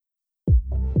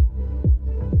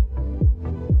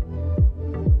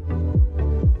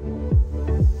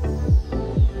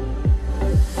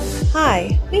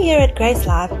Hi, we here at Grace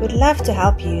Life would love to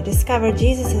help you discover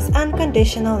Jesus'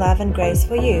 unconditional love and grace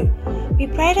for you. We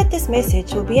pray that this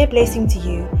message will be a blessing to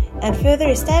you and further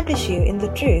establish you in the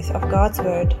truth of God's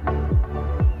Word.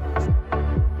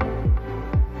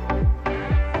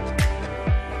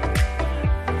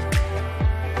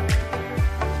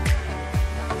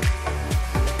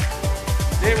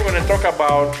 Today we're going to talk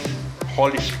about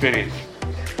Holy Spirit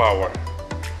power,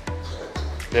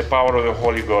 the power of the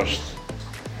Holy Ghost.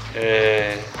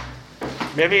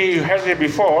 Maybe you heard it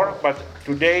before, but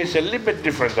today is a little bit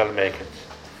different. I'll make it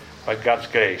by God's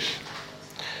grace.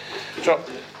 So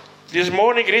this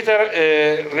morning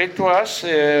Rita read to us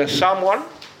Psalm 1.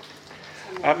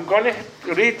 I'm going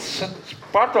to read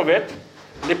part of it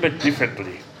a little bit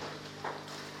differently.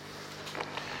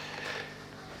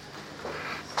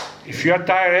 If you are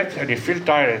tired and you feel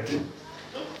tired,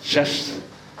 just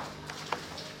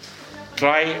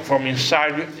try from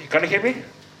inside. Can you hear me?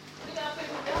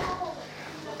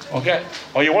 Okay.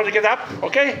 Oh, you want to get up?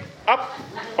 Okay. Up.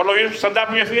 All of you, stand up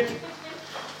on your feet.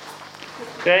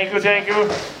 Thank you, thank you.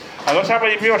 I don't have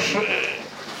any people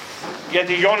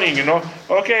getting yawning, you know.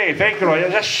 Okay, thank you,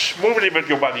 Lord. Just move a little bit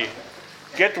your body.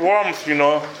 Get warmth, you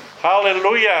know.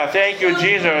 Hallelujah. Thank you,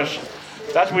 Jesus.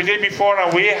 That's what we did before,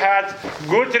 and we had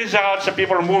good results of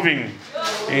people moving.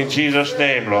 In Jesus'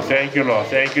 name, Lord. Thank you, Lord.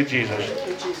 Thank you,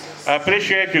 Jesus. I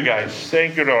appreciate you guys.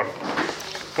 Thank you, Lord.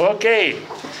 Okay.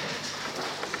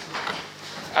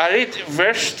 I read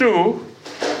verse 2.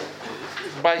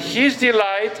 But his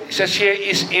delight, it says here,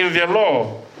 is in the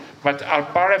law. But I'll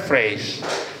paraphrase,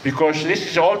 because this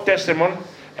is Old Testament,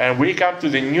 and we come to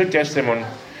the New Testament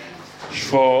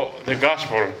for the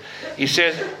gospel. He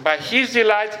says, but his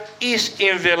delight is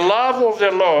in the love of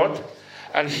the Lord,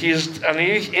 and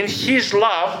in his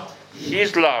love,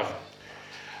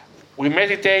 we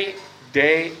meditate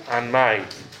day and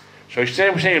night. So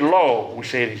instead of saying law, we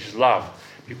say his love,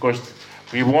 because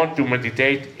we want to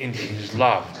meditate in his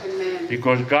love. Amen.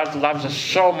 Because God loves us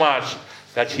so much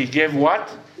that he gave what?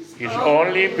 His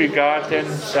only begotten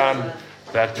Son,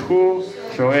 that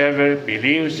whosoever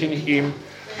believes in him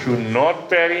should not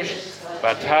perish,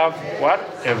 but have what?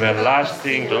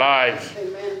 Everlasting life.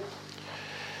 Amen.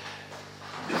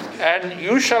 And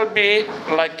you shall be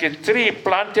like a tree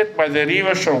planted by the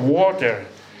rivers of water,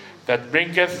 that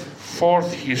bringeth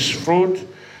forth his fruit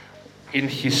in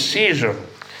his season.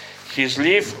 His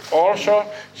leaf also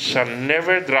shall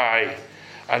never dry,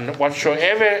 and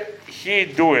whatsoever he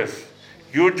doeth,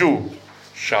 you do,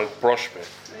 shall prosper.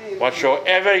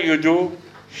 Whatsoever you do,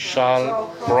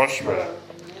 shall prosper.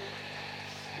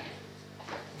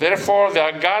 Therefore the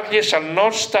ungodly shall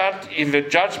not stand in the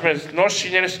judgment, nor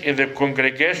sinners in the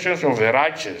congregations of the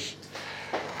righteous.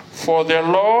 For the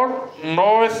Lord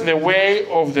knoweth the way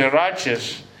of the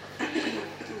righteous,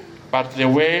 but the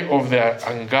way of the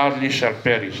ungodly shall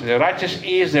perish. The righteous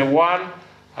is the one who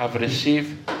have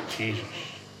received Jesus.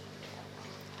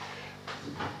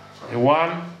 The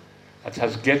one that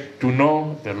has get to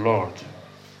know the Lord.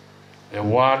 The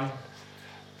one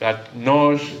that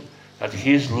knows that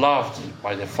he is loved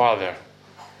by the Father.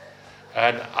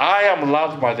 And I am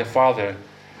loved by the Father,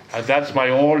 and that's my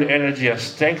whole energy and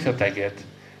strength that I get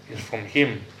is from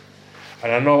him.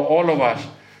 And I know all of us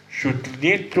should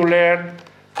need to learn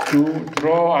to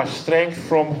draw our strength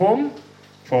from whom?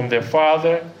 From the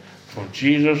Father, from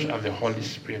Jesus, and the Holy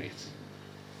Spirit.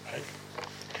 Right?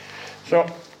 So,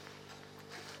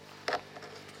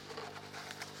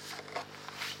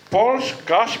 Paul's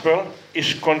gospel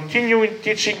is continuing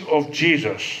teaching of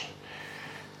Jesus.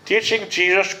 Teaching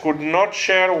Jesus could not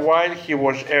share while he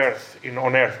was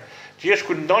on earth. Jesus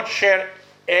could not share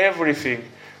everything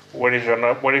when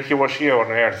he was here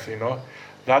on earth, you know.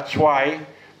 That's why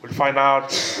we'll find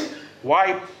out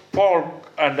why Paul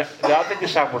and the other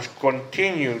disciples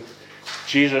continued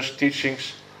Jesus'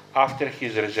 teachings after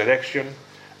his resurrection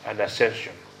and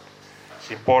ascension.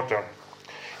 It's important.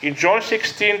 In John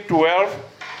 16:12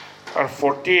 and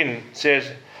 14 it says,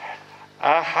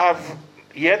 I have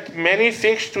yet many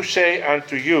things to say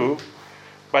unto you,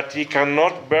 but ye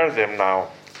cannot bear them now.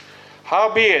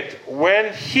 Howbeit,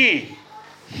 when he,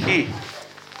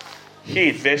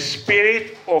 the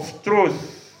Spirit of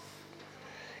truth,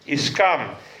 is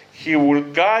come, he will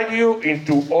guide you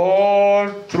into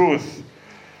all truth.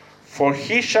 For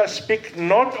he shall speak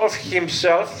not of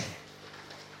himself,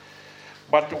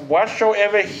 but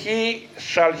whatsoever he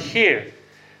shall hear,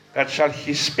 that shall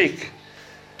he speak.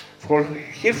 For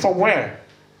hear from where?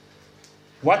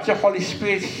 What the Holy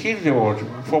Spirit hear the word?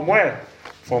 From where?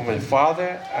 From the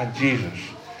Father and Jesus.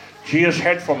 Jesus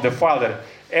heard from the Father.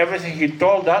 Everything he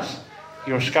told us,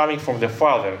 he was coming from the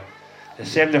Father. The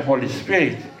same the Holy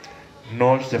Spirit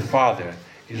knows the Father,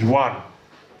 is one.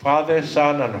 Father,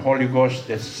 Son, and Holy Ghost,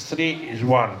 the three is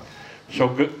one.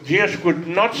 So Jesus could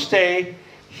not stay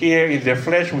here in the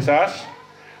flesh with us.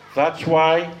 That's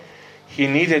why he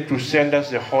needed to send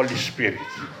us the Holy Spirit.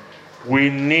 We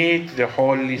need the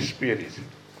Holy Spirit.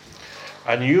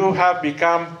 And you have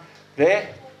become the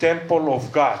temple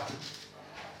of God.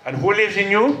 And who lives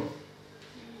in you?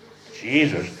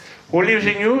 Jesus. Who lives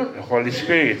in you? The Holy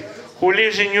Spirit. Who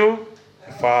lives in you?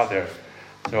 The Father.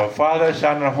 So Father,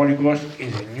 Son, and Holy Ghost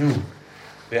is in you.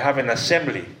 They have an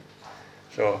assembly.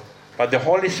 But the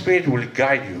Holy Spirit will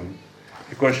guide you.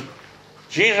 Because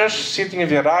Jesus sitting at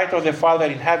the right of the Father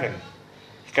in heaven,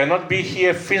 he cannot be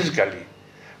here physically,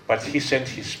 but he sent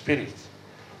his Spirit.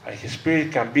 And his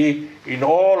Spirit can be in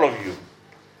all of you.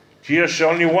 Jesus is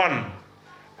only one,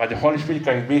 but the Holy Spirit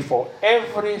can be for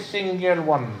every single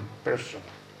one person.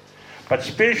 But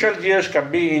spiritual Jesus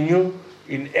can be in you,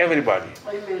 in everybody.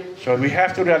 Amen. So we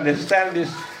have to understand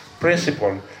this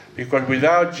principle, because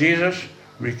without Jesus,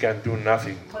 we can do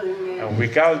nothing. Amen. And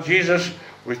without Jesus,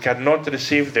 we cannot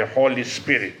receive the Holy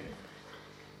Spirit.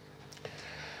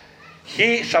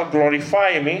 He shall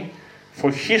glorify me,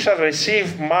 for he shall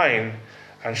receive mine,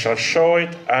 and shall show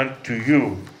it unto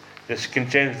you. The King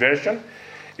James Version.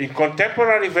 In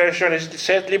contemporary version, it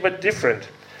says a little bit different.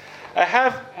 I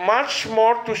have much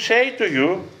more to say to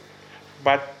you,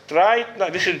 but right now,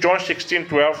 this is John 16,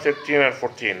 12, 13, and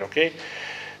 14, okay?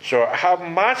 So I have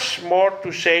much more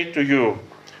to say to you,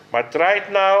 but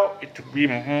right now it will be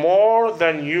more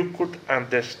than you could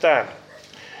understand.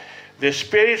 The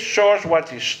Spirit shows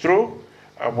what is true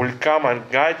and will come and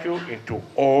guide you into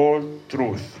all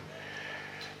truth.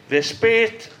 The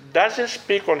Spirit doesn't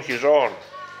speak on his own.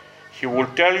 He will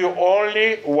tell you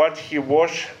only what he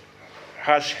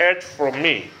has heard from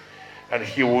me, and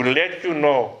he will let you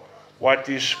know what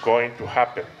is going to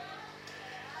happen.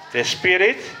 The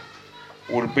Spirit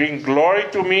will bring glory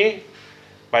to me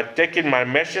by taking my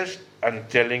message and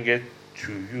telling it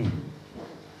to you.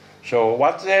 So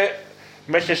what the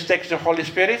message takes the Holy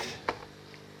Spirit?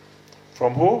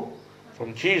 From who?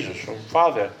 From Jesus, from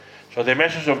Father. So the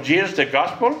message of Jesus, the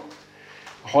gospel,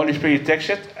 the Holy Spirit takes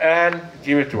it and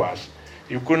gives it to us.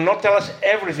 You could not tell us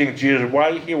everything, Jesus,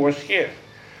 while he was here.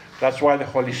 That's why the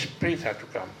Holy Spirit had to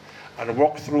come and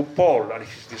walk through Paul and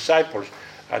his disciples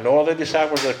and all the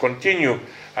disciples that continue.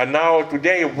 And now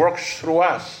today it works through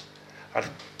us and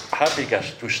helping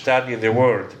us to study the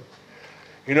Word.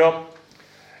 You know,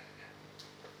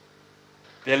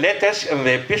 the letters and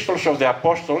the epistles of the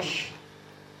apostles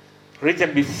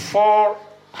written before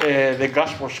the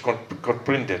Gospels got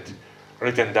printed,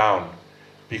 written down,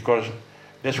 because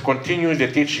let's continue the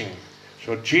teaching.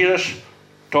 So Jesus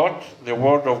taught the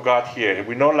Word of God here.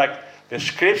 We know, like, the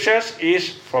Scriptures is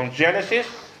from Genesis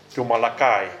to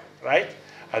Malachi, right?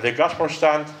 And the Gospels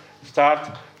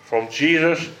start from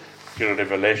Jesus to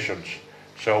Revelations.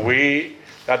 So we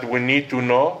need to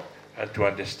know and to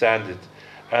understand it.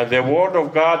 And the Word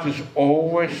of God is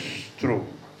always true.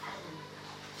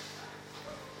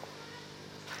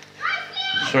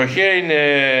 So here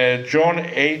in John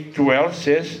 8:12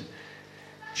 says,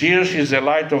 Jesus is the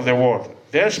light of the world.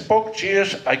 Then spoke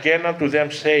Jesus again unto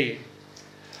them, saying,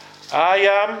 I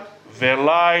am the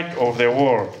light of the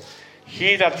world.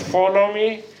 He that follow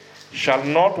me shall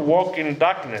not walk in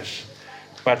darkness,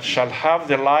 but shall have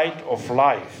the light of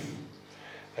life.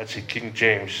 That's the King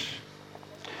James.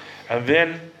 And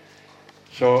then,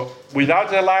 so without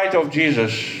the light of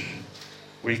Jesus,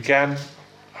 we can't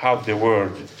have the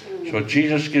Word. So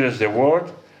Jesus gives us the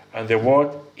Word, and the Word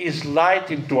is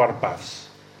light into our paths.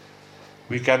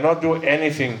 We cannot do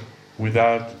anything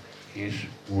without His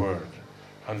Word.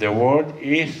 And the Word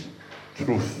is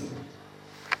truth.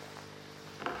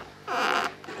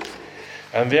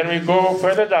 And then we go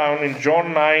further down in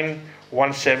John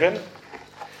 9:1-7.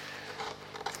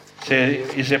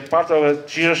 Is a part of it.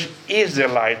 Jesus is the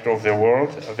light of the world.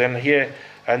 And then here,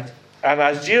 and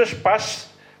as Jesus passed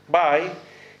by,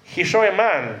 he saw a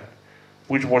man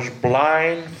which was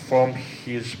blind from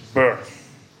his birth.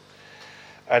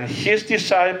 And his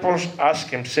disciples asked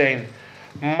him, saying,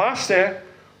 Master,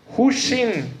 who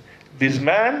sinned, this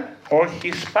man or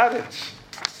his parents,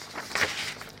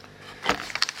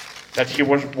 that he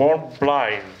was born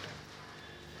blind?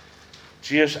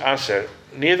 Jesus answered,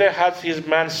 Neither hath this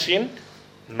man sinned,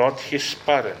 not his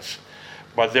parents,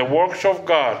 but the works of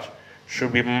God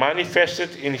should be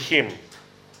manifested in him.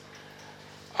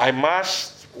 I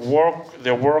must work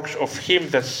the works of him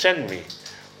that sent me,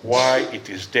 while it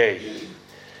is day.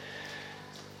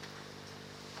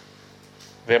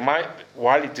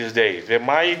 While it is day. The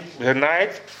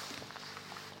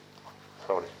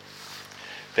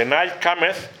night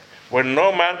cometh where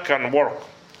no man can work.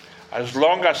 As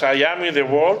long as I am in the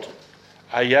world,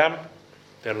 I am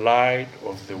the light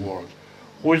of the world.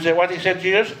 What he said,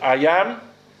 Jesus? I am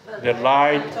the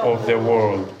light of the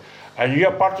world. And you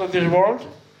are part of this world.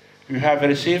 You have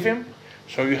received him,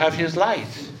 so you have his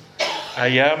light. I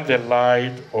am the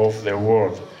light of the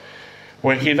world.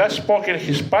 When he thus spoke,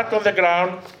 he spat on the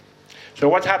ground. So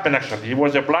what happened actually? He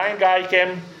was a blind guy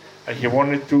came, and he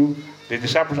wanted to. The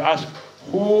disciples asked,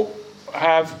 who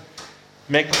has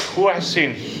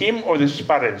seen him or his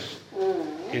parents?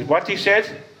 What he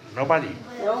said? Nobody.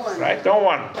 No one. Right? No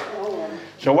one. No one.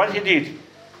 So what he did,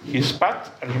 he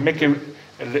spat and he made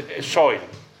a soil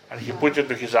and he put it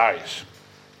to his eyes.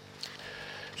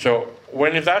 So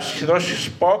when he thus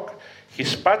spoke, he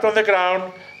spat on the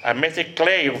ground and made a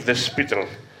clay of the spittle,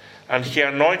 and he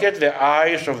anointed the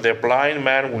eyes of the blind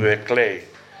man with the clay,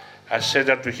 and said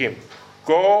unto him,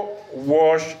 Go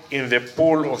wash in the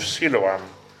pool of Siloam.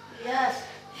 Yes.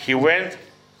 He went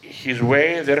his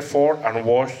way, therefore, and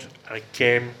washed, and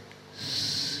came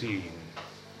seeing.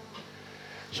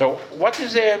 So what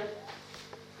is the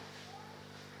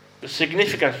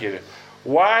significance here?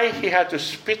 Why he had to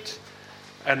spit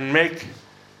and make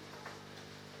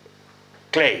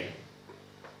clay?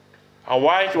 And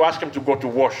why to ask him to go to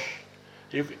wash?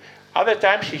 Other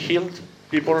times he healed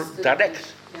people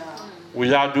direct,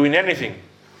 without doing anything.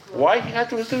 Why he had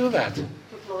to do that?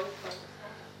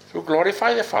 To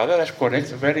glorify the Father, that's correct,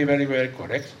 very, very, very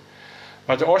correct.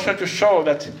 But also to show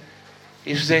that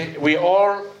we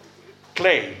all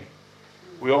clay.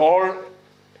 We all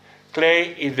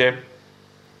clay in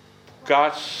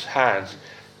God's hands.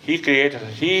 He created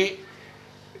us. He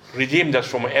redeemed us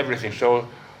from everything. So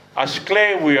as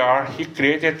clay we are, he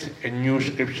created a new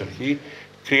scripture. He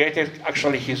created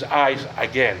actually his eyes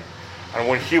again. And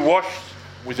when he washed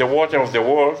with the water of the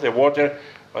world, the water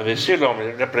of the Siloam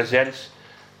represents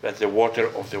that the water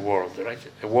of the world, right?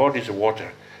 The word is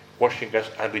water, washing us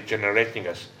and regenerating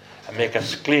us and make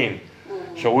us clean.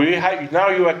 So now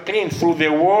you are clean through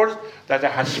the word that I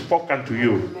have spoken to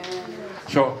you.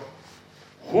 So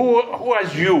who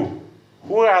is you?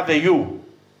 Who are the you?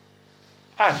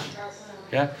 Us.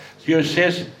 Yeah. Here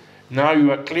says, now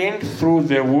you are clean through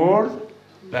the word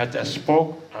that I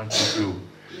spoke unto you.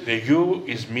 The you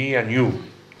is me and you.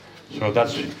 So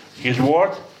that's his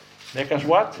word. Make us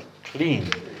what? Clean.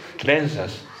 Cleanse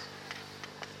us.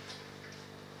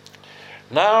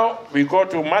 Now we go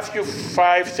to Matthew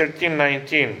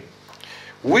 5:13-19.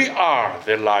 We are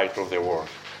the light of the world.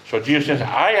 So Jesus says,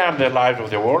 I am the light of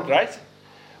the world, right?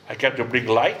 I came to bring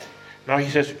light. Now he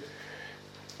says,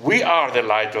 we are the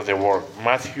light of the world.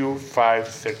 Matthew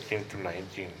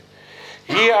 5:13-19.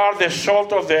 Ye are the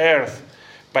salt of the earth.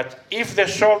 But if the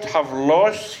salt have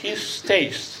lost his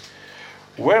taste,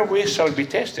 wherewith shall be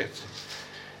tasted?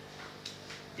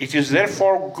 It is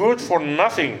therefore good for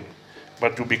nothing,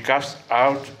 but to be cast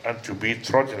out and to be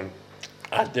trodden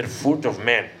under foot of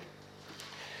men.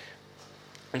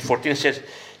 And 14 says,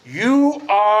 you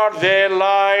are the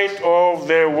light of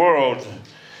the world.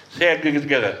 Say it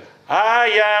together. I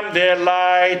am the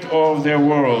light of the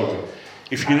world.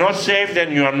 If you're not saved,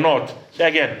 then you are not. Say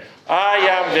again. I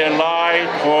am the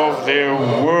light of the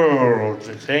world.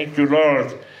 Thank you,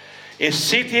 Lord. A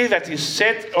city that is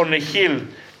set on a hill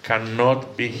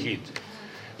cannot be hid.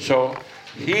 So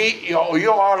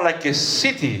you are like a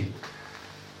city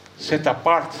set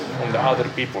apart from the other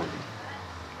people,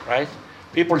 right?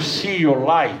 People see your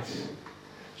light,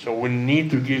 so we need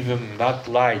to give them that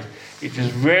light. It is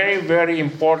very, very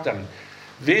important.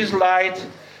 This light,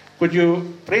 could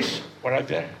you please, right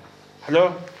there?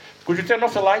 Hello? Could you turn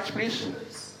off the lights, please?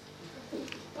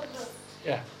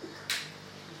 Yeah.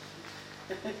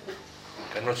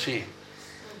 Cannot see.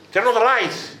 Turn on the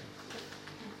lights.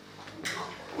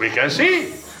 We can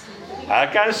see. I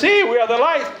can see. We are the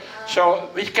light. So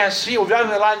we can see. Without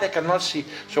the light, they cannot see.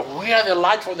 So we are the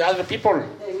light for the other people.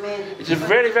 Amen. It is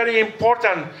very, very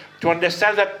important to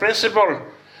understand that principle,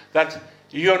 that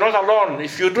you are not alone.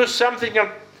 If you do something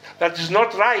that is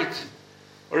not right,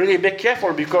 really be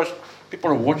careful, because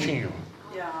people are watching you.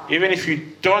 Yeah. Even if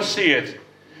you don't see it.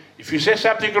 If you say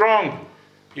something wrong,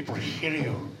 people hear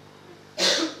you.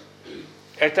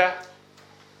 Eta,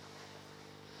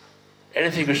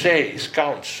 anything you say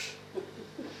counts.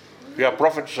 We are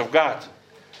prophets of God.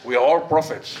 We are all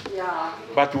prophets. Yeah.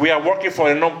 But we are working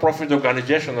for a non-profit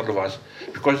organization, all of us,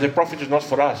 because the profit is not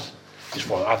for us, it's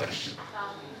for others.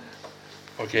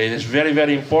 Okay, it's very,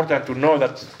 very important to know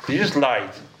that this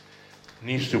light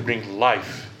needs to bring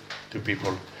life to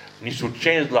people, needs to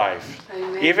change life.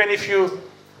 Amen. Even if you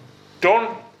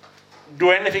don't do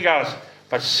anything else,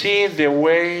 but see the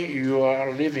way you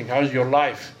are living, how's your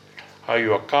life, how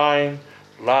you are kind,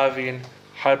 loving,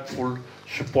 helpful,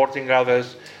 supporting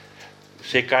others,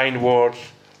 say kind words,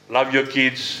 love your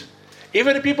kids.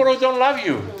 Even the people who don't love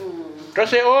you. Don't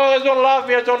say, oh, they don't love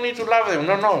me, I don't need to love them.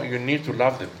 No, you need to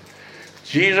love them.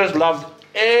 Jesus loved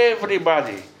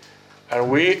everybody. And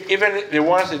we, even the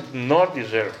ones that do not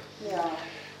deserve. Yeah.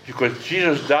 Because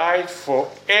Jesus died for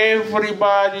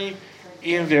everybody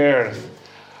in the earth.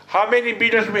 How many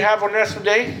billions we have on earth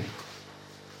today?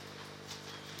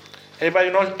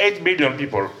 Anybody knows? 8 billion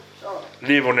people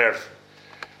live on earth.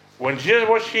 When Jesus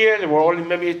was here, there were only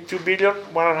maybe 2 billion,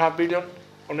 1.5 billion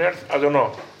on earth. I don't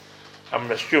know. I'm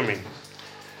assuming.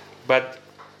 But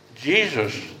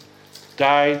Jesus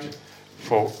died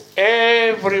for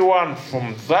everyone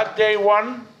from that day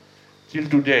one till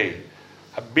today.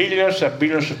 Billions and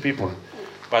billions of people.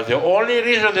 But the only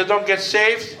reason they don't get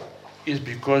saved is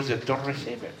because they don't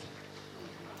receive it.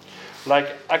 Like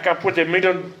I can put $1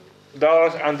 million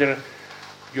under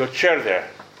your chair there.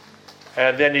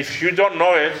 And then if you don't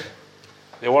know it,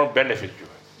 they won't benefit you.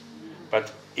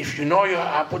 But if you know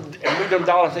I put $1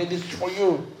 million, say this is for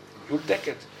you, you'll take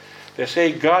it. They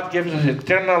say God gives us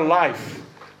eternal life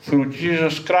through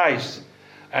Jesus Christ.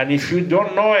 And if you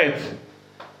don't know it,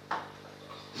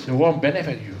 it won't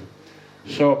benefit you.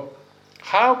 So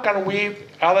how can we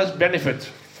others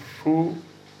benefit through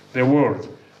the word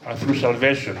and through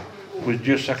salvation with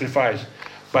Jesus' sacrifice?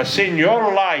 By seeing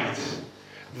your light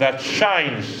that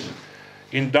shines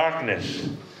in darkness.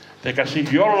 They can see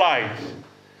your light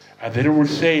and they will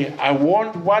say, I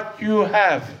want what you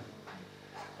have.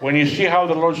 When you see how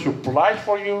the Lord supplies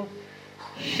for you,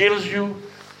 heals you,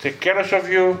 takes care of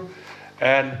you,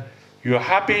 and you're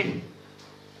happy,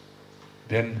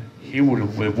 then He will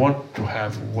want to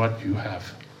have what you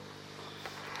have.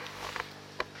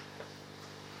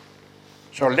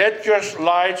 So let your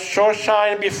light so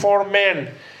shine before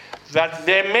men that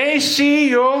they may see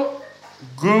your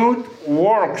good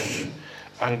works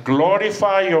and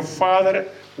glorify your Father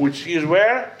which is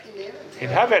where? In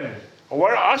heaven.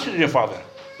 Where else is your Father?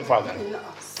 The Father.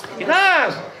 In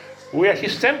us. We are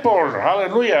His temple.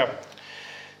 Hallelujah.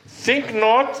 Think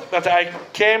not that I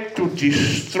came to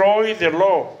destroy the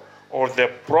law or the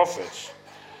prophets.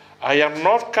 I am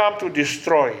not come to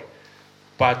destroy,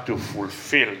 but to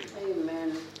fulfill.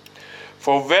 Amen.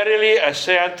 For verily I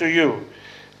say unto you,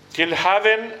 till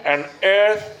heaven and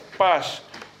earth pass,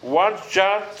 one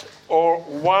jot or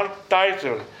one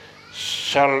tittle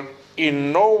shall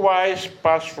in no wise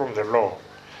pass from the law,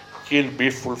 till be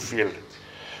fulfilled.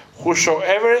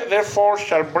 Whosoever therefore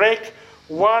shall break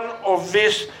one of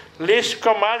these least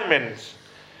commandments,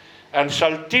 and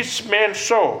shall teach men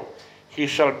so, he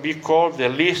shall be called the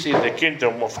least in the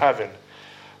kingdom of heaven.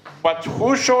 But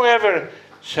whosoever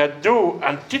shall do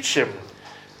and teach them,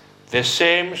 the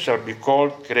same shall be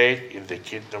called great in the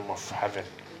kingdom of heaven.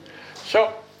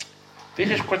 So, this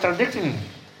is contradicting.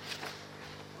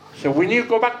 So we need to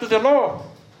go back to the law.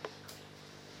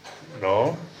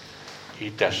 No,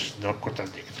 it does not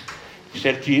contradict. He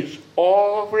said,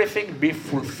 everything be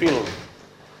fulfilled.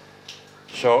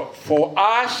 So for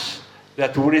us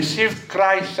that we receive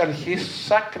Christ and His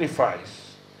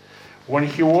sacrifice, when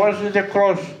He was on the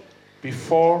cross,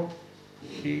 before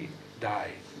He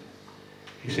died,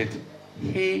 He said,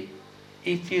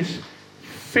 it is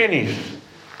finished.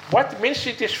 What means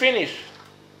it is finished?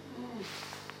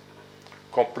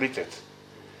 Completed.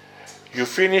 You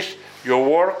finish your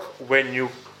work when you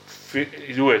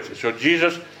do it. So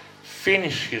Jesus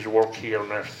finished His work here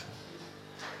on earth.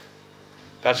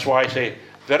 That's why I say,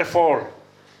 therefore,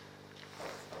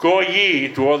 go ye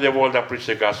into all the world and preach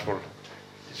the gospel.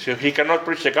 So He cannot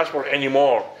preach the gospel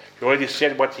anymore. He already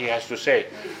said what He has to say.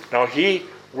 Now He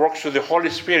works through the Holy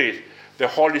Spirit. The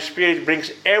Holy Spirit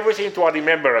brings everything to our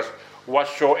remembrance,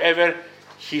 whatsoever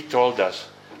He told us.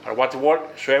 And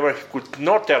whatsoever He could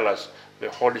not tell us, the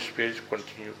Holy Spirit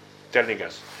continues telling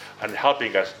us and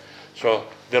helping us. So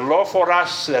the law for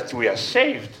us that we are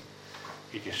saved,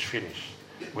 it is finished.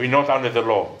 We're not under the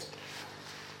law.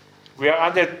 We are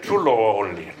under two laws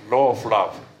only. Law of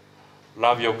love.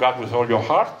 Love your God with all your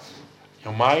heart,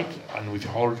 your mind, and with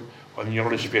all of your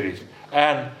Holy Spirit.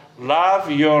 And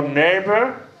love your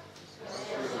neighbor.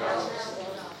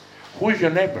 Who is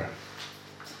your neighbor?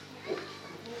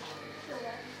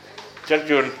 Tell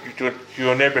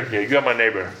your neighbor here, you are my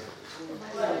neighbor.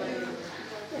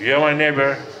 You are my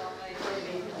neighbor.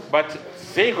 But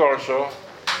think also,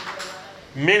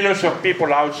 millions of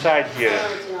people outside here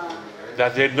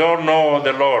that they don't know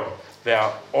the Lord, they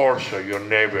are also your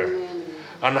neighbor.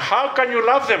 And how can you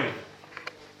love them?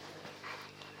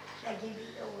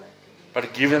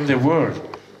 But give them the word.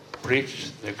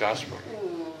 Preach the gospel.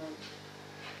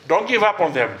 Don't give up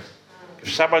on them.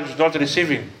 If someone is not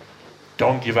receiving,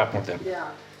 don't give up on them.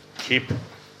 Yeah. Keep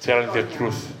telling the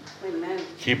truth. Amen.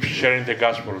 Keep sharing the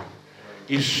gospel.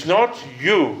 It's not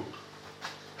you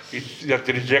that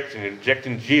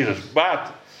rejecting Jesus,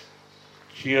 but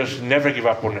Jesus never give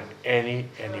up on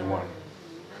anyone.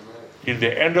 Till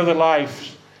the end of their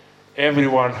lives,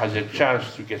 everyone has a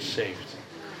chance to get saved.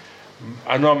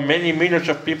 I know many millions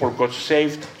of people got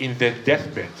saved in their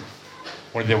deathbed.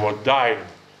 When they were dying,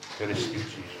 they received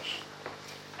Jesus.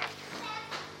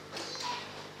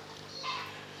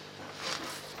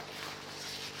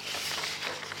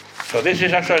 So this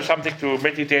is actually something to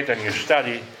meditate on your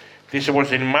study. This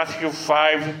was in Matthew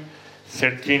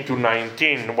 5:13 to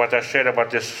 19, what I shared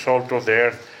about the salt of the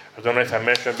earth. I don't know if I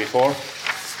mentioned before.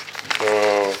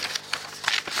 So,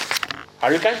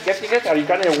 are you guys getting it? Are you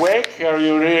kind of awake? Are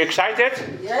you really excited?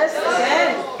 Yes,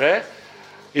 amen.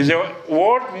 Is the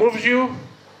word moves you?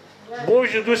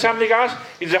 Moves you to do something else?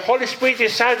 Is the Holy Spirit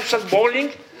inside you start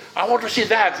boiling? I want to see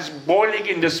that. It's boiling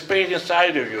in the spirit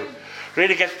inside of you.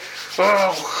 Really get,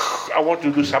 I want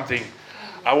to do something.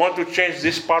 I want to change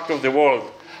this part of the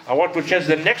world. I want to change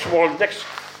the next world, next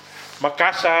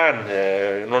Makassar,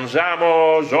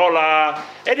 Nonzamo, Zola,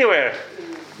 anywhere.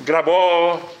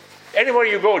 Grabo, anywhere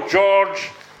you go,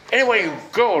 George, anywhere you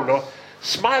go, no?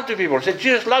 Smile to people. Say,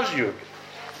 Jesus loves you.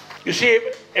 You see,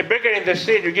 a beggar in the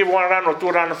street, you give 1 rand or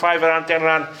 2 rand, 5 rand, 10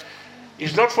 rand.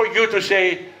 It's not for you to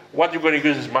say what you're going to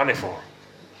use this money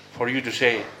for you to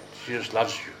say, Jesus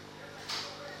loves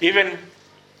you. Even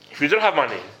if you don't have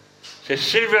money, say,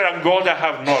 silver and gold I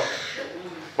have not,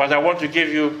 but I want to give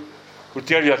you, to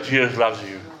tell you that Jesus loves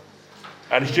you.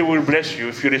 And He will bless you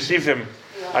if you receive Him.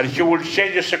 And He will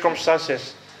change your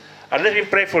circumstances. And let Him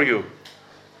pray for you.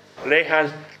 Lay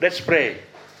hands, let's pray.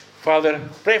 Father,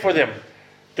 pray for them.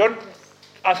 Don't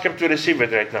ask Him to receive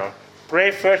it right now.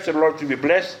 Pray first the Lord to be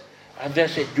blessed, and then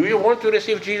say, do you want to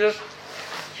receive Jesus?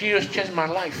 Jesus changed my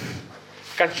life.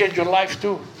 Can change your life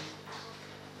too.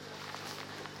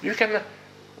 You can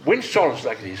win souls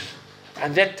like this.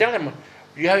 And then tell them,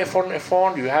 you have a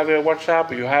phone, you have a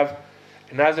WhatsApp, you have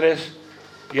an address,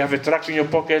 you have a tract in your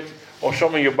pocket, or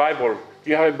some in your Bible.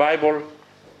 You have a Bible.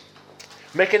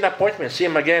 Make an appointment, see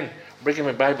him again, bring him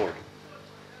a Bible.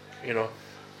 You know,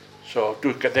 so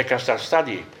they can start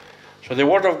studying. So the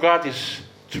Word of God is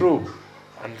true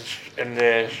and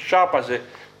sharp as a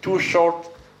two-edged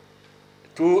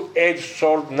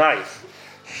sword knife.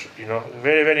 You know,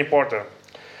 very, very important.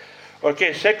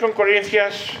 Okay, 2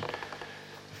 Corinthians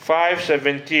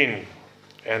 5:17,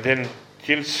 and then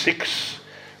till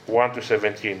 6:1 to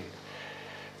 17.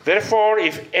 Therefore,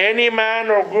 if any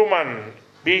man or woman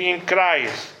be in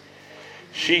Christ,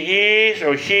 she is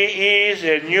or he is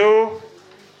a new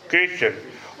creature.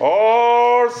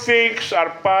 All things are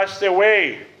passed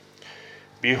away.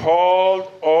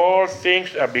 Behold, all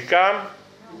things are become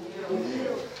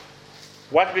new.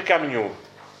 What become new?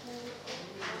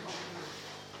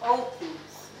 All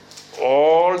things.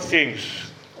 All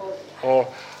things.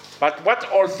 But what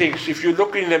all things? If you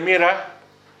look in the mirror,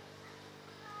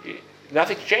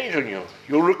 nothing changed on you.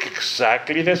 You look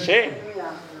exactly the same.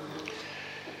 Yeah.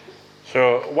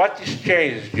 So what is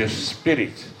changed? Your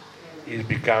spirit is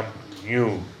become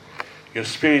new. Your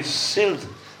spirit is sealed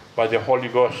by the Holy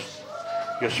Ghost.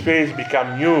 Your spirit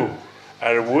become new,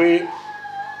 and we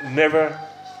never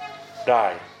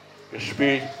die. Your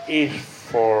spirit is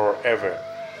forever.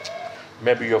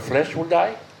 Maybe your flesh will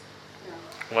die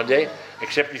one day,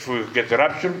 except if we get the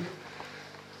rapture,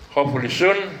 hopefully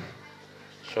soon.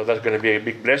 So that's going to be a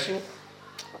big blessing.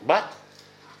 But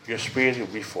your spirit will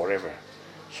be forever.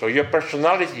 So your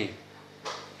personality,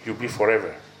 you'll be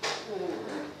forever.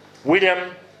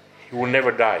 William, he will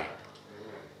never die.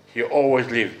 He always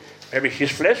live. Maybe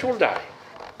his flesh will die.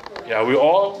 Yeah, we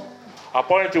all,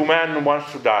 appointed to man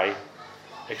wants to die,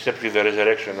 except with the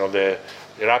resurrection of the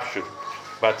rapture.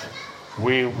 But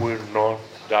we will not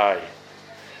die.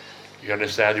 You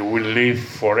understand? We will live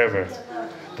forever.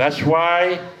 That's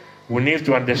why we need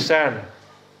to understand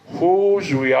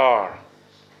whose we are,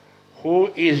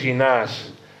 who is in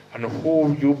us, and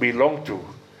who you belong to.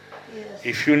 Yes.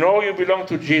 If you know you belong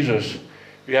to Jesus,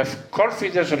 you have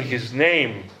confidence in His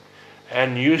name,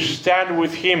 and you stand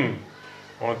with Him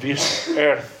on this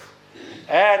earth,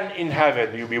 and in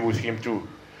heaven you'll be with Him too.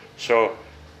 So,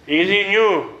 is in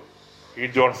you, you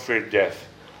don't fear death.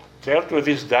 Tell to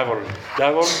this devil,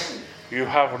 you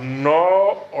have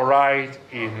no right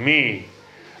in me.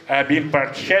 I have been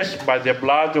purchased by the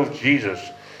blood of Jesus.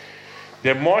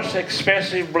 The most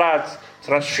expensive blood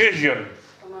transfusion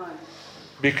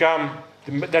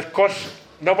that costs,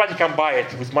 nobody can buy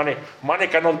it with money. Money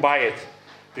cannot buy it,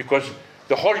 because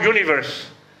the whole universe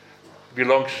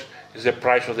belongs, is the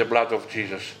price of the blood of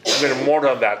Jesus. Even more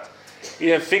than that.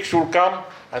 Even things will come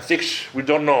and things we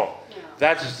don't know.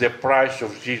 That is the price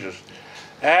of Jesus.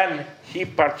 And he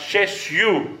purchased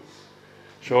you.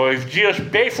 So if Jesus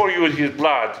paid for you with his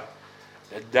blood,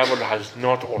 the devil has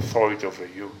not authority over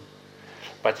you.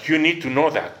 But you need to know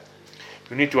that.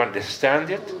 You need to understand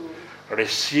it,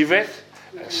 receive it,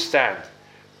 and stand.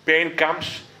 Pain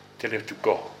comes, tell it to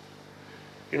go.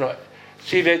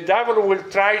 See, the devil will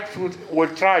try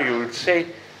you, will say,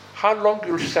 how long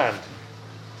you'll stand?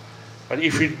 But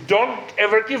if you don't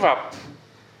ever give up,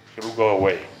 it will go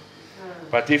away.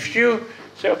 But if you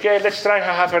say, okay, let's try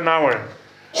half an hour.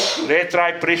 Let's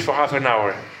try preach for half an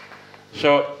hour.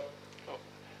 So,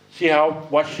 see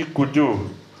what she could do.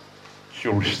 She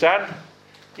will stand.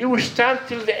 He will stand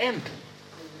till the end.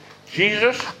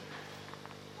 Jesus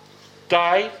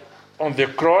died on the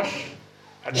cross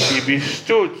and he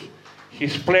withstood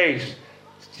his place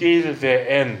till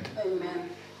the end. Amen.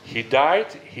 He died.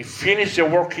 He finished the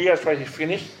work here. That's why he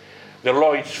finished. The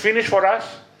law is finished for us.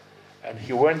 And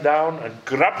he went down and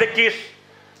grabbed the keys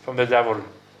from the devil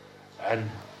and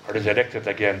resurrected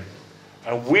again.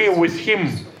 And we with him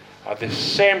at the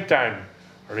same time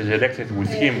resurrected with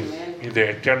him in the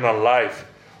eternal life.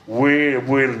 We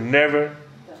will never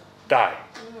die.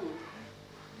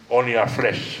 Only our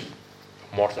flesh,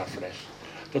 mortal flesh.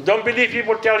 So don't believe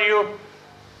people tell you,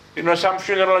 some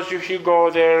funerals you go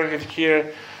there,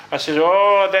 here, and say,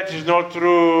 oh, that is not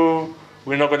true.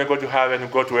 We're not going to go to heaven,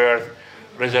 go to earth.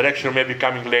 Resurrection may be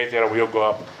coming later, we'll go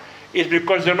up. It's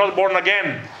because they're not born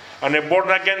again. And a born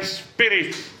again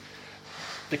spirit,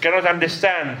 they cannot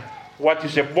understand what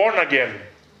is a born again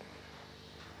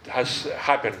has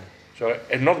happened. So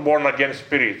a not born again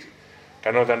spirit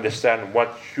cannot understand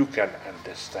what you can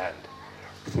understand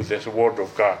through this word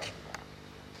of God.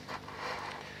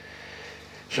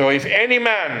 So if any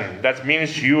man, that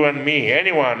means you and me,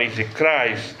 anyone is in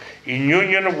Christ, in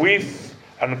union with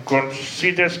and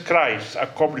considers Christ's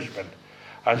accomplishment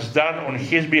as done on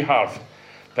his behalf,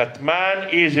 that man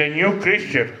is a new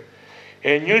creature,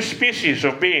 a new species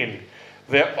of being.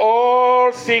 The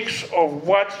all things of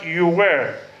what you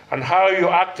were and how you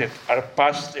acted are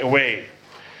passed away.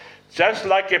 Just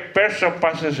like a person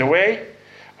passes away,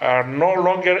 are no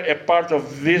longer a part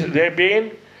of their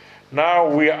being, now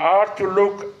we are to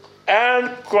look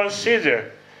and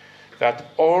consider that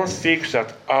all things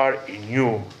that are in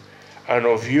you, and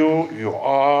of you, you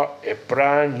are a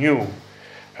brand new.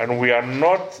 And we are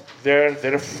not there,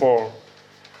 therefore,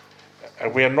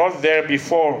 and we are not there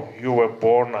before you were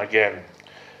born again.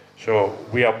 So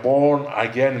we are born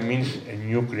again means a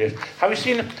new creation. Have you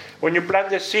seen when you plant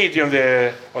the seed on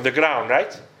the ground,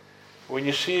 right? When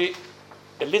you see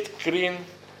a little green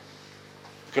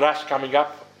grass coming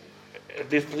up, a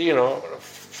little,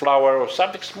 flower or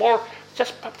something small,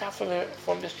 just popped out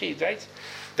from the seed, right?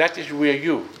 That is where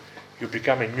you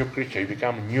become a new creature. You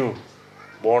become new,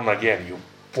 born again. You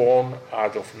born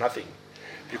out of nothing,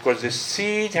 because the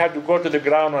seed had to go to the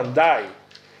ground and die.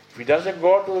 If it doesn't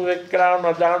go to the ground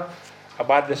or down,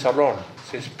 about this alone.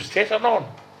 It says, stays alone.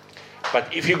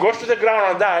 But if he goes to the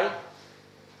ground and die,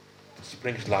 it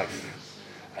brings life.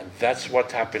 And that's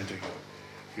what happened to you.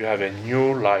 You have a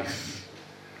new life.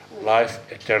 Life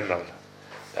eternal.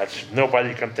 That's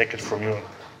nobody can take it from you.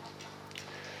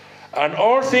 And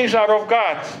all things are of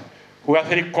God, who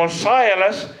hath reconciled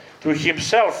us to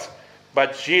himself by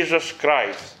Jesus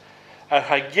Christ, and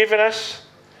hath given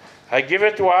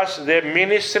to us the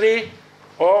ministry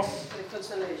of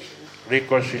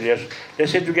reconciliation.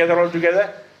 Let's say together, all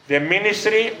together. The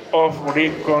ministry of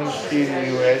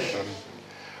reconciliation.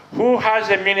 Who has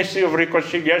the ministry of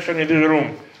reconciliation in this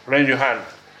room? Raise your hand.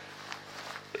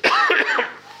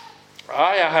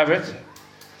 I have it.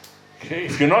 Okay.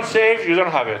 If you're not saved, you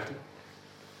don't have it.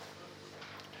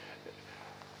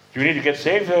 You need to get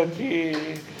saved.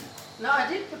 No, I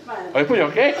did put mine. Oh, you put it,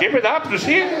 okay. Keep it up to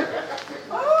see.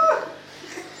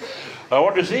 I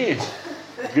want to see.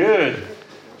 Good.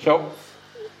 So,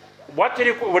 what do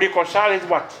you reconcile is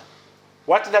what?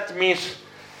 What that means?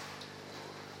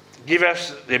 Give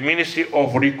us the ministry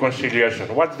of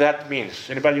reconciliation. What that means?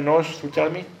 Anybody knows to tell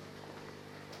me?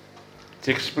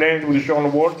 To explain it with his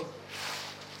own word.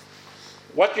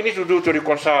 What you need to do to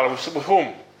reconcile with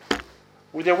whom?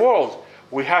 With the world.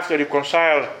 We have to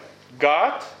reconcile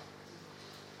God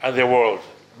and the world.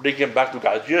 Bring him back to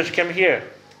God. Jesus came here.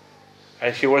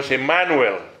 And he was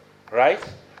Emmanuel, right?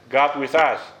 God with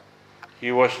us.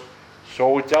 He was,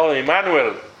 so we tell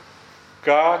Emmanuel,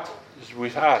 God is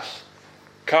with us.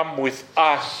 Come with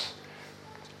us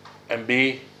and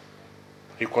be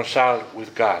reconciled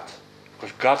with God.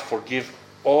 Because God forgives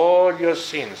all your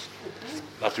sins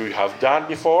that we have done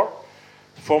before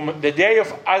from the day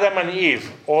of Adam and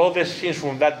Eve, all the sins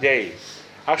from that day.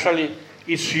 Actually,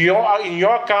 it's in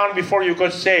your account before you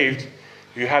got saved.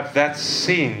 You have that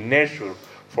sin nature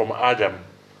from Adam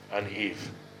and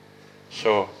Eve.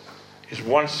 So it's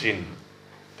one sin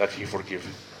that he forgives,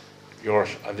 yours.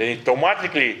 And then it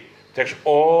automatically takes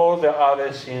all the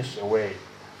other sins away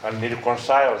and it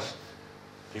reconciles.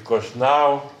 Because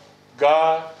now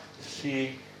God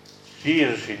sees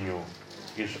Jesus in you,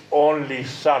 his only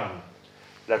Son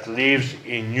that lives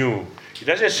in you. He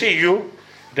doesn't see you,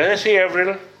 he doesn't see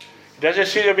Avril, he doesn't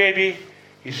see the baby,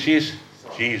 he sees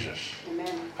Jesus.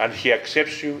 Amen. And he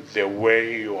accepts you the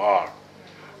way you are.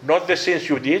 Not the sins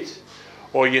you did,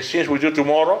 or the sins we do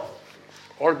tomorrow,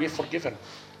 or be forgiven.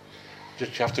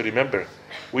 Just have to remember,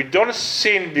 we don't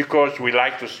sin because we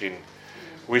like to sin.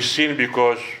 We sin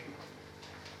because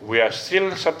we are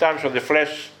still sometimes on the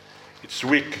flesh, it's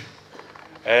weak,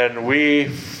 and we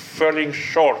falling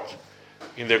short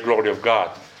in the glory of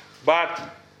God. But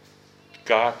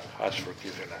God has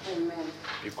forgiven us. Amen.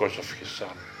 Because of his Son.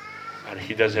 And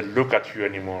he doesn't look at you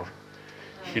anymore.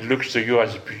 He looks to you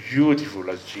as beautiful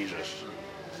as Jesus.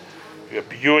 You're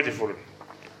beautiful.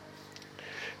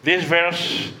 This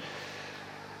verse,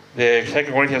 the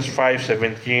 2 Corinthians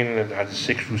 5:17 and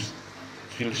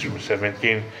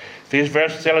 6-17, this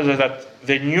verse tells us that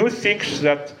the new things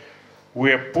that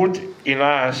were put in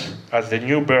us as the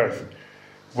new birth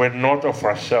were not of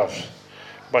ourselves,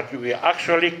 but we are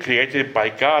actually created by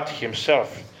God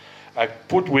himself,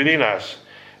 put within us,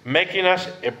 making us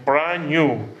a brand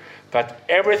new, that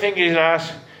everything in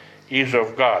us is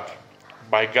of God,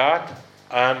 by God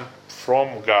and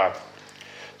from God.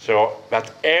 So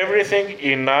that everything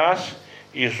in us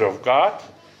is of God,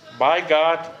 by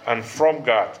God and from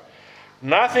God.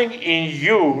 Nothing in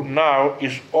you now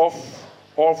is off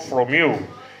from you.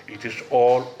 It is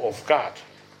all of God.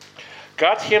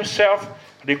 God himself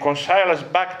reconciled us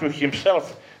back to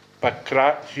himself by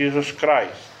Jesus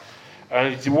Christ.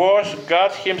 And it was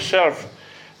God himself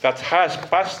that has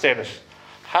past tense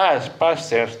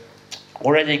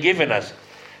already given us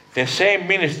the same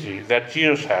ministry that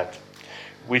Jesus had,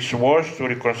 which was to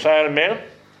reconcile men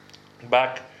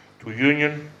back to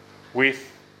union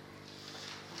with,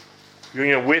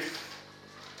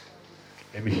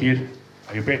 let me hear,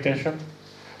 are you paying attention?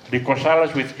 Reconcile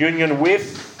us with union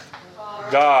with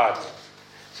God.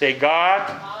 Say God.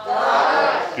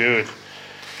 God. Good.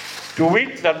 To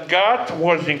wit that God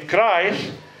was in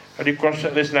Christ,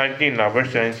 verse 19 now,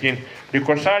 verse 19,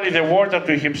 reconciling the world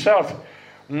unto himself,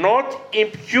 not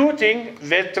imputing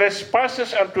the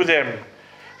trespasses unto them,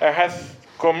 and hath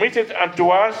committed unto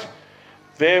us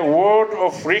the word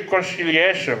of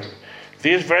reconciliation.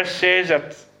 This verse says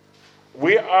that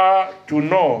we are to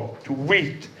know, to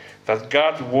wit, that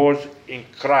God was in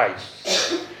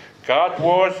Christ. God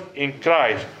was in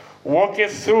Christ, walking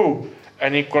through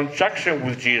and in conjunction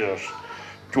with Jesus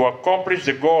to accomplish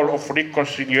the goal of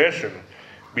reconciliation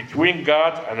between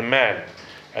God and man.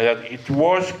 And that it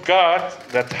was God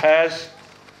that has,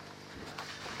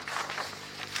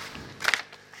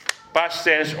 past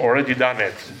tense, already done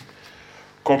it.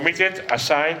 Committed,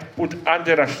 assigned, put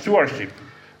under a stewardship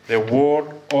the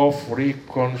word of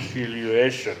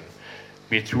reconciliation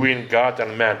between God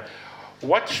and man.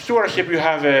 What stewardship you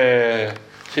have,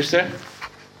 sister?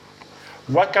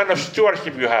 What kind of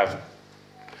stewardship you have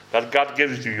that God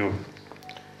gives to you?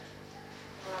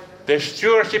 The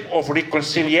stewardship of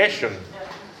reconciliation.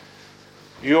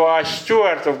 You are a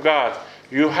steward of God.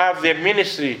 You have the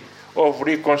ministry of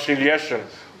reconciliation.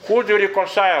 Who do you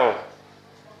reconcile?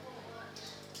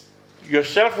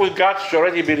 Yourself with God should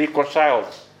already be reconciled.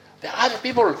 The other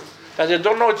people that they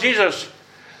don't know Jesus,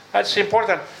 that's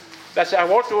important. That's, I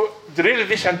want to drill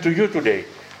this into you today.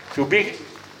 To be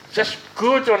just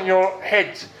good on your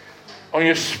head, on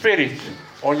your spirit,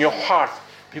 on your heart.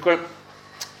 Because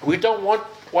we don't want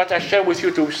what I share with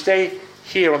you to stay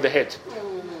here on the head.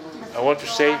 I want to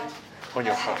stay on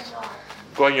your heart.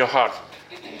 Go in your heart.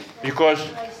 Because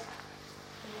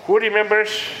who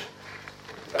remembers,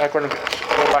 I'm going to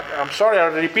go back. I'm sorry,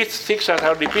 I'll repeat things that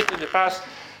I've repeated in the past,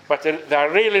 but they are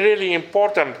really, really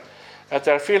important. That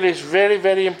I feel is very,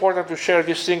 very important to share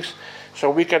these things so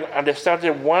we can understand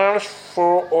them once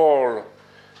for all.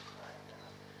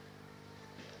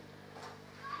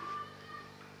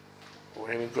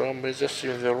 Where we go? I'm just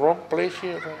in the wrong place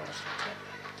here.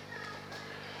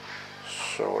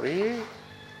 Sorry.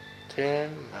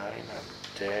 10, 9, and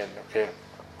 10. Okay.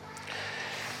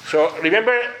 So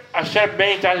remember, I said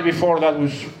many times before that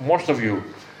with most of you,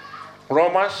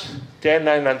 Romans 10,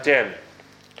 9, and 10.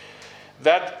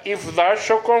 That if thou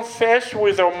shalt confess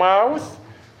with thy mouth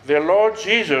the Lord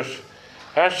Jesus,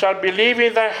 and shalt believe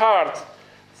in thy heart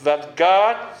that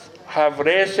God have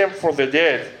raised him from the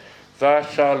dead, thou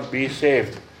shalt be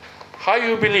saved. How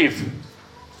you believe?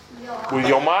 With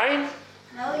your mind?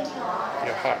 No, your heart.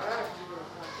 Your heart.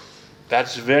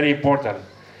 That's very important.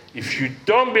 If you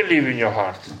don't believe in your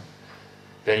heart,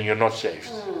 then you're not saved.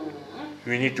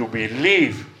 You need to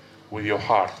believe with your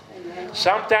heart.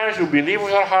 Sometimes we believe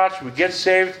with our hearts, we get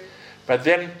saved, but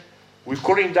then we're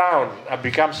cooling down and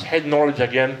becomes head knowledge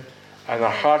again, and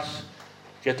our hearts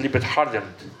get a little bit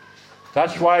hardened.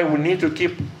 That's why we need to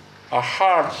keep our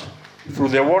hearts through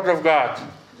the Word of God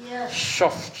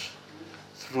soft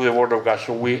through the Word of God,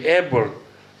 so we're able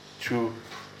to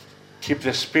keep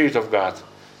the Spirit of God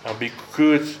and be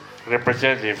good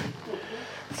representative.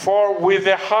 For with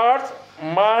the heart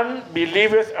man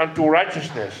believeth unto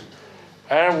righteousness,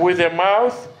 and with the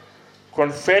mouth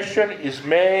confession is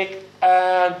made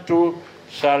unto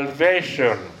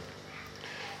salvation.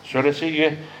 So let's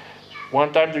see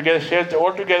one time together, say it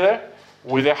all together.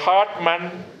 With the heart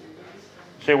man,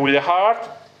 say with the heart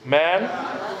man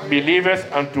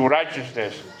believeth unto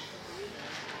righteousness,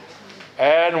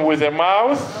 and with the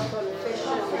mouth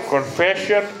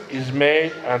confession is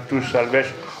made unto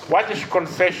salvation. What is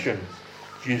confession?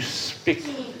 You speak.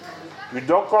 You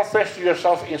don't confess to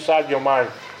yourself inside your mind.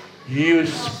 You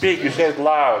speak. You say it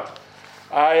loud.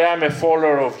 I am a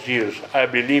follower of Jesus. I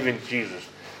believe in Jesus.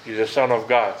 He's the Son of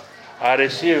God. I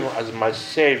receive him as my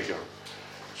Savior.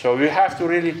 So we have to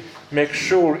really make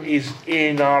sure it's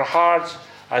in our hearts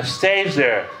and stays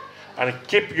there. And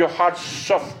keep your heart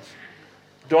soft.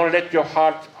 Don't let your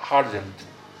heart harden.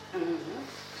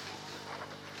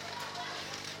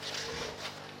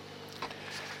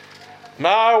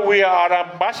 Now we are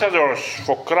ambassadors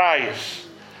for Christ,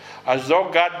 as though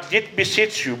God did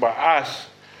beseech you by us.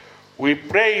 We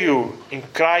pray you in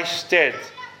Christ's stead,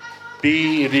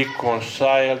 be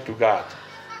reconciled to God.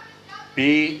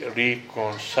 Be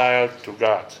reconciled to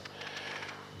God.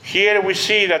 Here we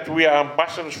see that we are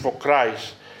ambassadors for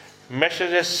Christ,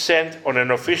 messages sent on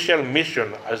an official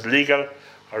mission as legal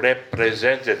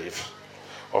representatives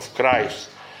of Christ.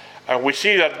 And we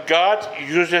see that God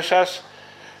uses us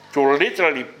to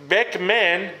literally beg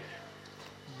men.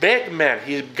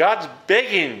 God's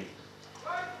begging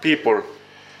people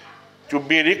to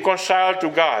be reconciled to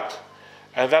God.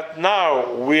 And that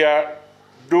now we are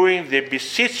doing the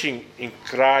beseeching in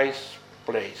Christ's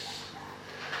place.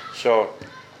 So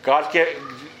God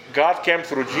came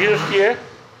through Jesus here.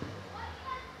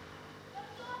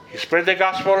 He spread the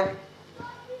gospel.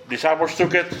 Disciples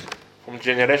took it from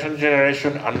generation to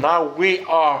generation. And now we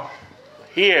are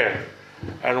here.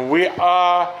 And we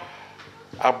are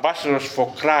ambassadors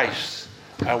for Christ.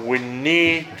 And we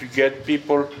need to get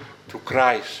people to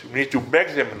Christ. We need to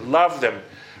beg them, love them,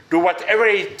 do whatever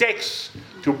it takes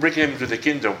to bring them to the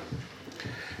kingdom.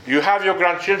 You have your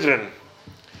grandchildren.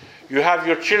 You have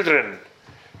your children.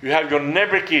 You have your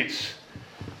neighbor kids.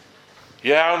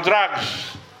 They are on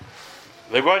drugs.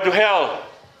 They're going to hell.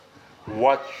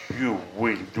 What you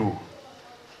will do?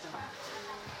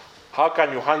 How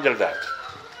can you handle that?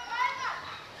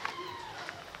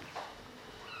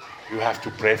 You have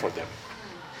to pray for them.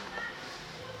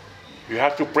 You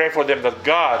have to pray for them that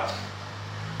God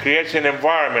creates an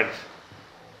environment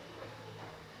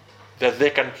that they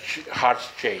can hearts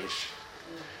change.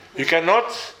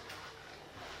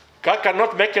 God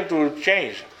cannot make them to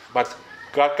change, but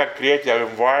God can create the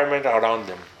environment around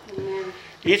them. Amen.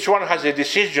 Each one has a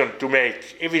decision to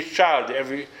make, every child,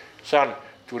 every son,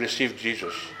 to receive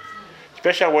Jesus.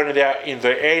 Especially when they are in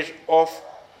the age of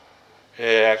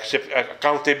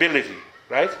accountability,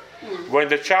 right? When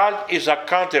the child is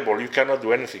accountable, you cannot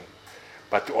do anything,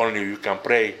 but only you can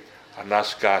pray and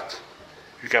ask God.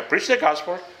 You can preach the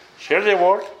gospel, share the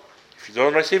word. If you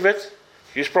don't receive it,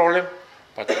 his problem,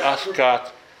 but ask God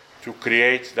to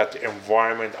create that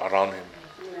environment around him.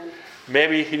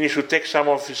 Maybe he needs to take some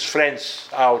of his friends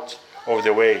out of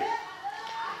the way,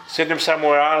 send them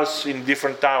somewhere else in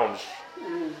different towns.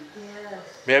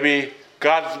 Maybe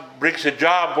God brings a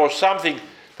job or something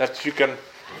that you can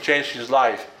change his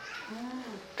life.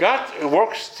 God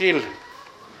works still,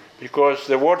 because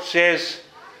the word says,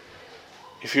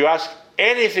 if you ask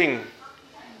anything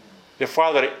the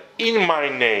Father in my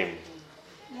name,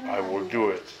 I will do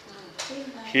it.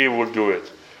 He will do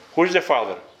it. Who is the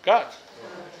Father? God.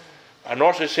 And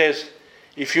also says,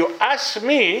 if you ask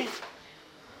me,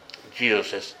 Jesus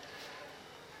says,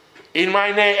 in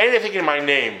my name, anything in my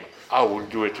name, I will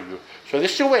do it to you. So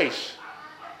there's two ways,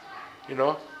 to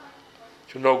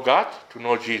know God, to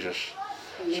know Jesus.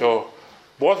 So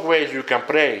both ways you can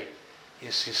pray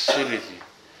in sincerity,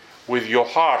 with your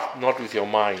heart, not with your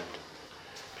mind.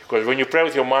 Because when you pray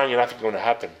with your mind, nothing's going to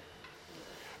happen.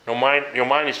 Your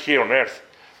mind is here on earth,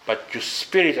 but your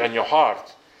spirit and your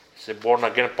heart is the born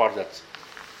again part that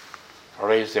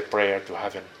raise the prayer to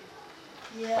heaven.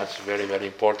 Yeah. That's very, very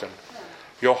important.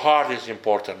 Your heart is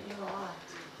important. Your heart.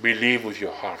 Believe with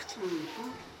your heart.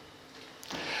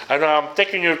 And I'm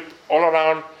taking you all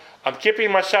around. I'm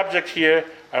keeping my subject here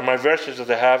and my verses that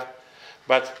I have,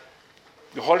 but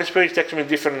the Holy Spirit takes me in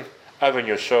different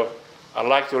avenues. So I'd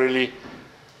like to really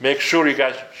make sure you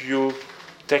guys, you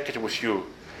take it with you.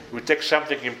 You take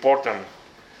something important.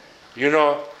 You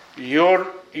know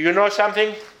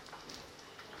something?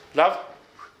 Love?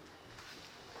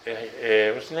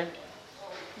 What's the name?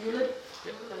 Yulen.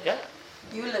 Yeah?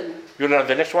 Yulen.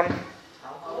 The next one?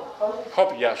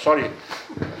 Hope, yeah, sorry.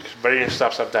 It's brain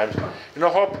stuff sometimes. You know,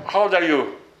 Hope, how old are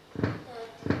you?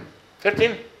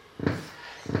 13?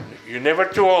 You're never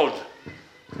too old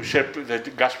to share the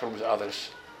gospel with others.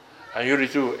 And you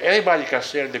do. Anybody can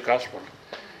share the gospel.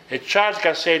 A child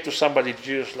can say to somebody,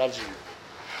 Jesus loves you.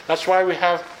 That's why we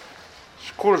have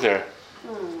school there.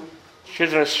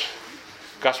 Children's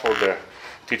gospel there,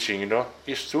 teaching,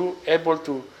 is to able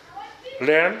to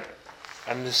learn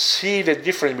and see the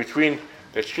difference between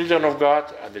the children of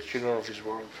God and the children of this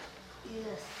world. Yes.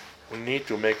 We need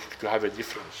to have a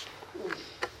difference.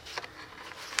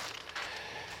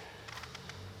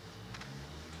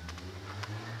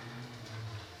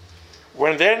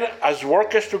 When then, as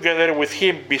workers together with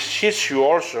him, beseech you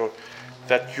also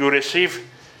that you receive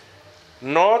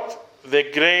not the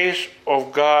grace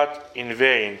of God in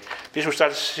vain. This will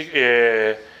start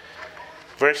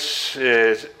verse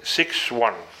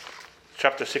 6:1,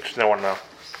 chapter 6 now.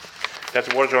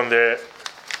 That was on the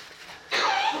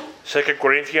 2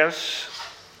 Corinthians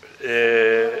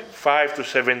 5 to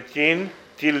 17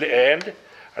 till the end,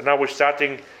 and now we're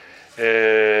starting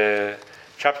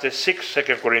chapter 6,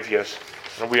 2 Corinthians,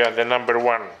 and we are the number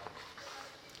 1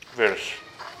 verse.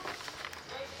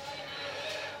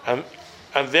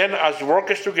 And then, as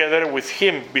workers together with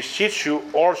him, beseech you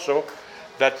also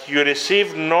that you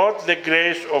receive not the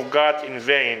grace of God in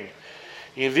vain.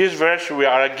 In this verse, we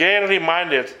are again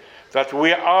reminded that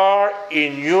we are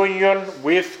in union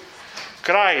with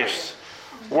Christ,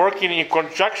 working in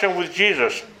conjunction with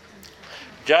Jesus,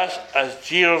 just as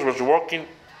Jesus was working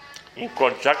in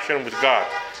conjunction with God.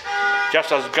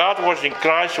 Just as God was in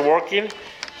Christ working,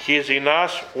 he is in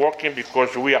us working,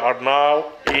 because we are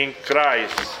now in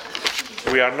Christ.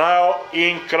 We are now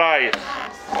in Christ.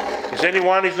 Is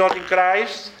anyone is not in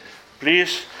Christ?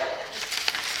 Please,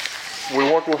 we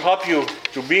want to help you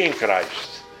to be in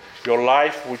Christ. Your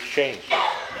life will change.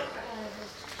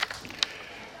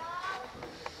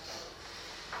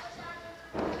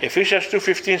 Ephesians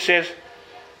 2:15 says,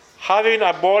 having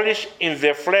abolished in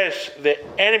the flesh the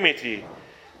enmity,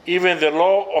 even the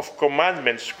law of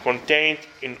commandments contained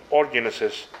in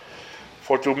ordinances,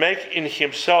 for to make in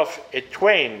himself a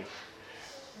twins,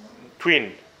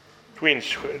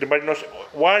 everybody knows,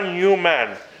 one new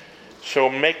man, so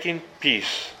making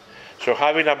peace. So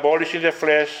having abolished in the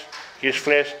flesh, his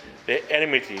flesh, the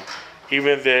enmity,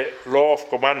 even the law of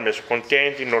commandments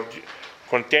contained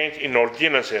in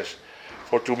ordinances,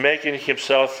 for to make in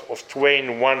himself of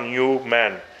twain one new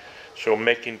man, so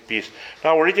making peace.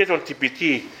 Now read it on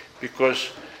TPT,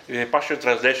 because in the Passion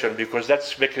Translation, because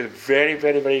that's makes it very,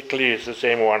 very, very clear. It's the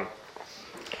same one.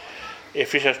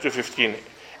 Ephesians 2:15.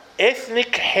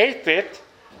 Ethnic hatred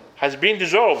has been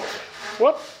dissolved.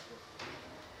 What?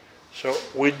 So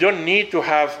we don't need to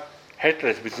have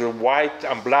hatred between white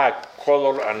and black,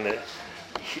 color and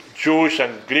Jews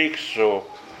and Greeks, or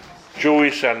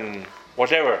Jewish and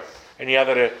whatever, any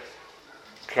other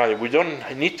color. We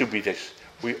don't need to be this.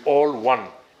 We all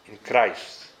one in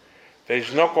Christ. There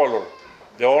is no color.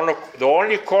 The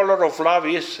only color of love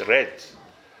is red.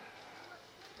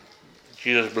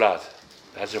 Jesus' blood.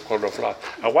 That's the color of love.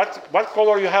 And what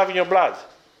color you have in your blood?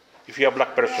 If you're a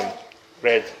black person,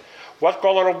 red. What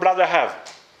color of blood I have?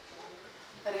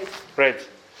 Red.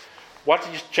 What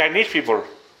is Chinese people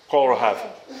color have?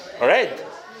 Red.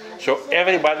 So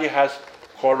everybody has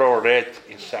color red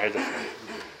inside of them.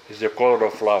 It's the color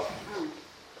of love.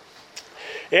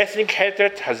 Ethnic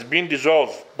hatred has been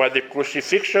dissolved by the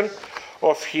crucifixion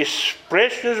of his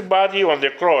precious body on the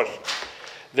cross.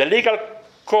 The legal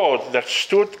code that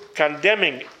stood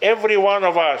condemning every one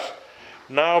of us,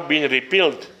 now being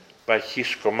repealed by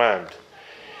his command.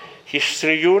 His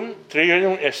triune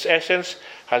essence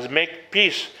has made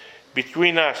peace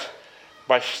between us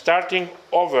by starting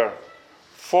over,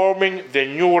 forming the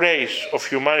new race of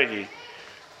humanity,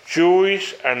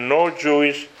 Jewish and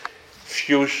non-Jewish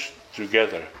fused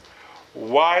together.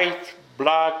 White,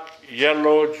 black,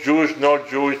 yellow, Jews,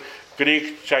 non-Jews,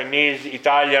 Greek, Chinese,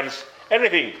 Italians,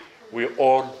 anything. We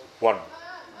all one,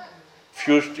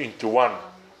 fused into one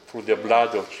through the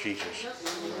blood of Jesus.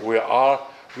 We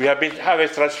have a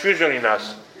transfusion in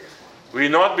us. We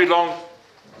not belong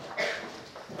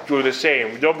to the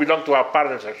same. We don't belong to our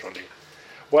parents actually.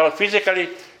 Well, physically,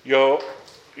 your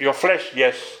flesh,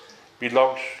 yes,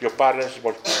 belongs to your parents,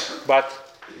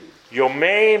 but your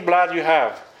main blood you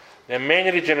have, the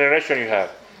main regeneration you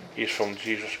have, is from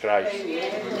Jesus Christ.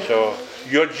 Amen. So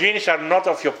your genes are not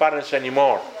of your parents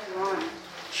anymore.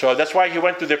 So that's why he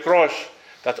went to the cross,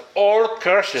 that all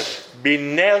curses be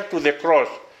nailed to the cross.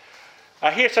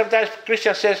 I hear sometimes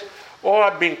Christians says, oh,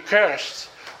 I've been cursed,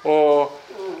 or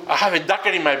I have a dagger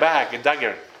in my back, a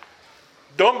dagger.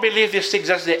 Don't believe these things,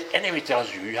 that's the enemy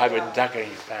tells you, you have a dagger in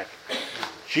your back.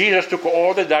 Jesus took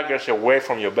all the daggers away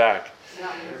from your back.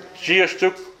 Jesus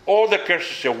took all the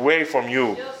curses away from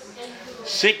you.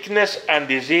 Sickness and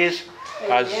disease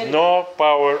has no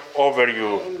power over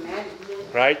you.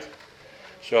 Right?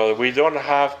 So we don't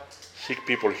have sick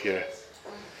people here.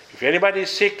 If anybody is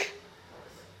sick,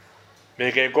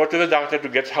 they can go to the doctor to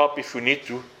get help if you need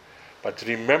to. But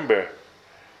remember,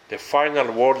 the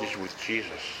final word is with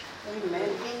Jesus. Amen.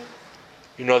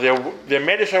 You know, the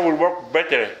medicine will work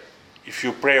better if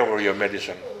you pray over your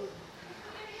medicine.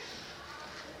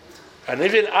 And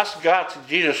even ask God,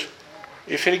 Jesus,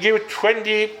 if he give you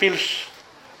 20 pills,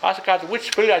 ask God,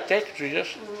 which pill I take,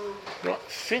 Jesus? No,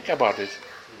 think about it.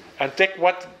 And take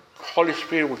what Holy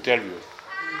Spirit will tell you.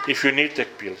 If you need to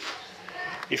take pills.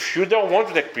 If you don't want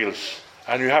to take pills,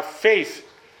 and you have faith,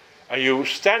 and you're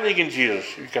standing in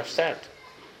Jesus, you can stand.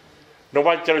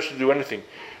 Nobody tells you to do anything.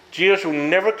 Jesus will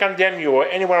never condemn you, or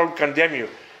anyone will condemn you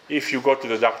if you go to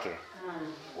the doctor.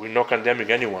 We're not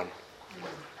condemning anyone.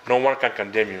 No one can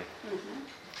condemn you.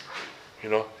 You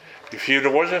know, if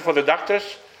it wasn't for the doctors,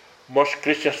 most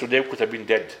Christians today could have been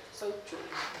dead. So true.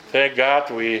 Thank God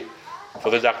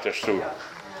for the doctors too.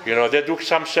 You know, they do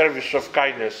some service of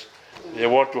kindness. They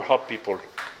want to help people.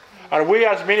 And we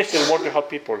as ministers want to help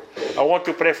people. I want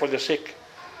to pray for the sick.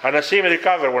 And I see him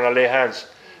recover when I lay hands,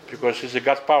 because it's a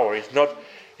God power. It's not,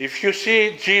 if you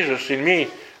see Jesus in me,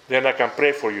 then I can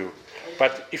pray for you.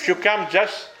 But if you come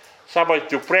just somebody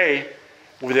to pray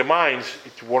with the minds,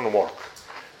 it won't work.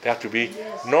 They have to be,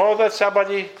 know that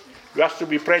somebody who has to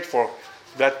be prayed for,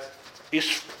 that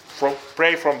is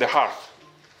pray from the heart.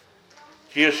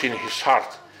 Jesus in his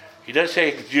heart. He doesn't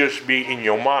say Jesus be in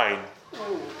your mind.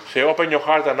 Say open your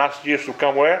heart and ask Jesus to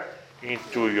come where?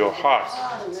 Into your heart.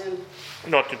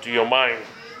 Not into your mind.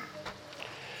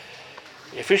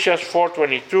 Ephesians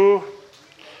 4:22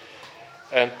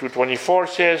 and 2:24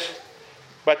 says,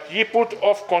 but ye put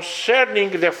off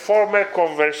concerning the former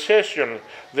conversation,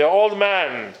 the old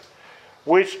man,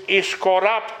 which is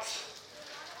corrupt.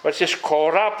 But it says,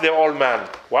 corrupt the old man.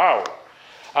 Wow.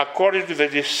 According to the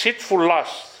deceitful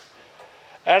lust.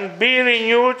 And be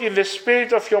renewed in the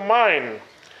spirit of your mind.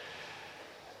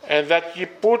 And that ye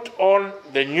put on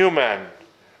the new man,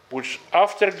 which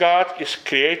after God is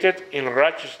created in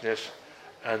righteousness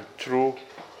and true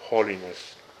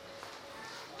holiness.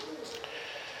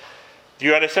 Do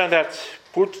you understand that?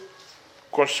 Put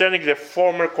concerning the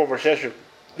former conversation,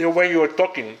 the way you were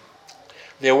talking,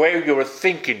 the way you were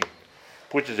thinking,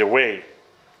 put it away.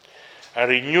 And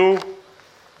renew,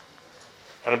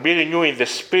 and be renewed in the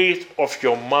spirit of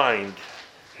your mind.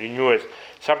 Renew it.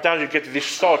 Sometimes you get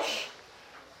these thoughts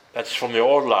that's from the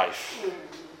old life.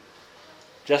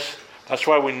 That's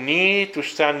why we need to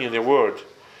stand in the Word.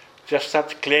 Just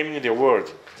start claiming the Word.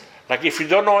 Like if you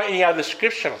don't know any other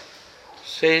scripture,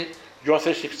 say John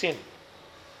 3:16.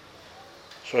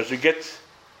 So as you get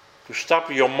to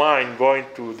stop your mind going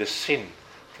to the sin,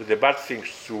 to the bad things,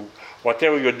 to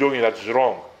whatever you're doing that's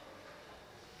wrong.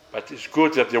 But it's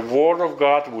good that the Word of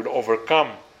God would overcome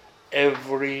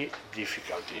every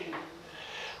difficulty.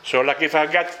 So like if I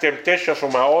got temptation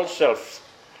from my old self,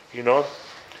 you know,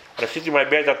 and I sit in my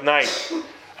bed at night and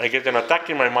I get an attack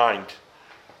in my mind,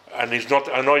 and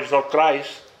I know it's not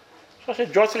Christ, so I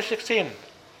said John 3:16.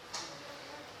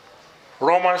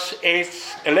 Romans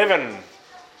 8:11.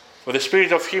 For the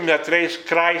spirit of him that raised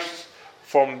Christ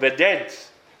from the dead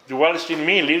dwells in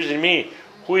me, lives in me.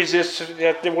 Who is this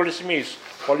that dwells in me?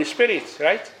 Holy Spirit,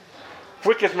 right?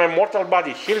 Quickens my mortal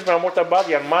body, heals my mortal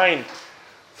body and mind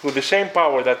through the same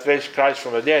power that raised Christ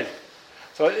from the dead.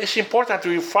 So it's important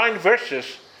to find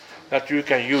verses that you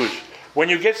can use. When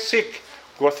you get sick,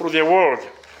 go through the Word,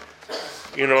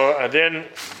 you know, and then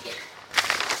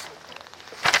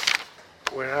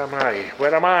where am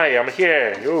I? I'm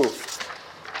here.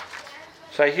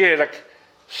 So here, like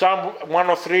Psalm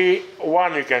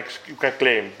 103:1, you can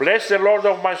claim. Bless the Lord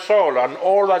of my soul and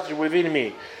all that is within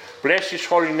me. Bless his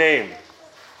holy name.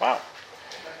 Wow.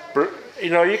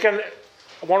 You can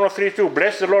 103:2,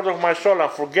 bless the Lord of my soul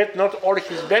and forget not all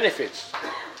his benefits,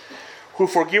 who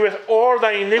forgiveth all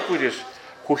thy iniquities,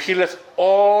 who healeth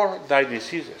all thy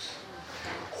diseases,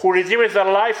 who redeemeth thy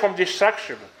life from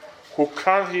destruction, who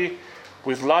crowns thee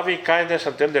with loving kindness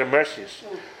and tender mercies,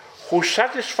 who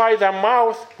satisfy thy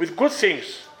mouth with good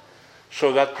things,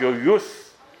 so that your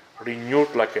youth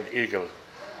renewed like an eagle.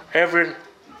 Avril,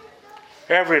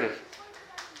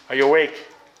 are you awake?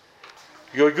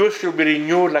 Your youth should be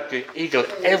renewed like an eagle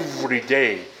every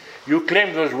day. You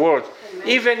claim those words,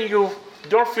 even you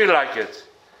don't feel like it.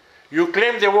 You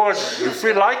claim the words, you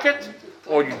feel like it,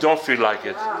 or you don't feel like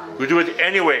it. You do it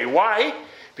anyway. Why?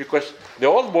 Because the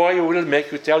old boy will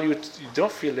make you tell you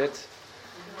don't feel it.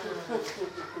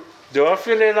 Don't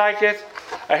feel it like it.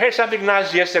 I heard something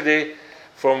nice yesterday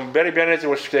from Barry Bennett. It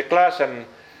was the class and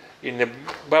in the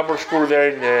Bible school there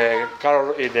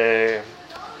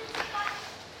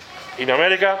in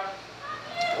America.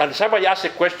 And somebody asked a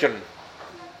question.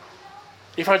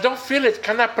 If I don't feel it,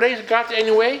 can I praise God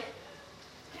anyway?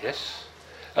 Yes.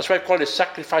 That's why I call it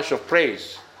sacrifice of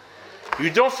praise. You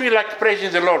don't feel like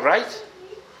praising the Lord, right?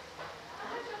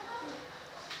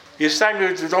 It's time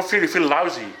you don't feel, you feel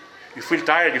lousy. You feel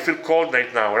tired, you feel cold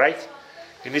right now, right?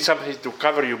 You need something to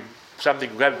cover you,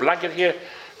 something. You have a blanket here,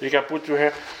 you can put your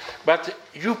hair. But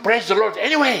you praise the Lord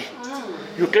anyway.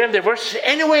 You claim the verses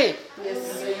anyway.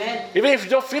 Yes, amen. Even if you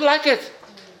don't feel like it.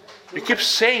 You keep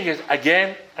saying it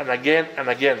again and again and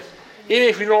again. Even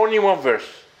if you know only one verse,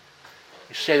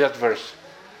 you say that verse.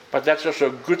 But that's also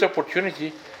a good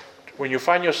opportunity when you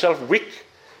find yourself weak,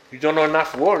 you don't know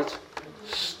enough words,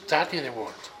 study the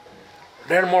word.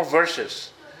 Learn more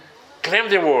verses. Claim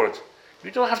the word.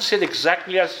 You don't have to say it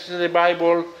exactly as in the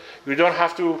Bible. You don't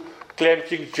have to claim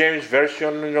King James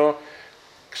Version,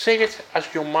 Say it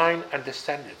as your mind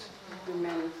understands it.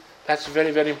 Amen. That's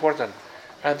very, very important.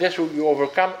 And this will you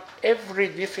overcome every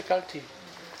difficulty,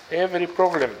 every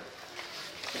problem.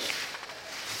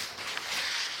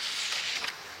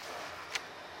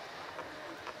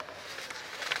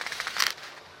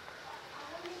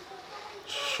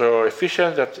 So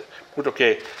Ephesians that put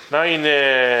okay. Now in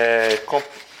a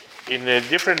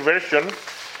different version,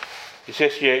 it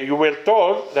says here, you were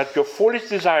told that your foolish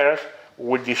desires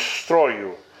will destroy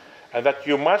you, and that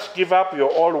you must give up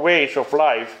your old ways of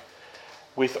life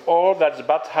with all that's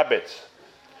bad habits.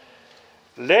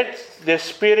 Let the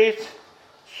Spirit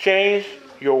change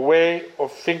your way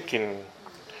of thinking.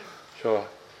 So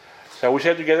we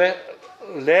say together,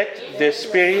 let the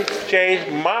Spirit change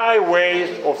my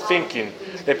ways of thinking.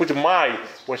 They put my,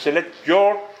 when say let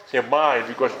your, say mine,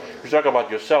 because you talk about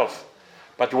yourself.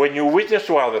 But when you witness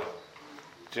to others,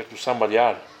 to somebody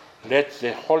else, let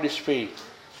the Holy Spirit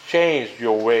change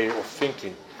your way of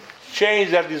thinking.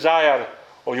 Change that desire,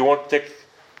 or you want to take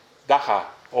dacha,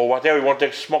 or whatever, you want to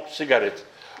take smoked cigarette,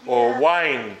 or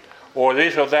wine, or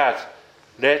this or that.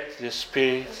 Let the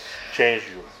Spirit change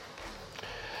you.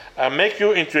 And make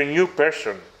you into a new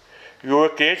person. You were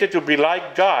created to be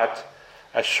like God,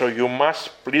 and so you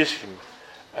must please Him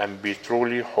and be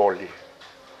truly holy.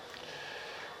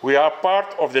 We are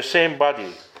part of the same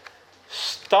body.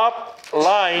 Stop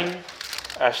lying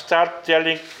and start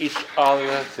telling each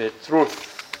other the truth.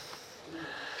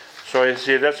 So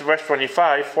that's verse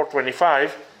 25,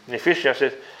 425 in Ephesians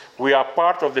says, we are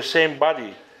part of the same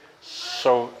body.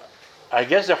 So I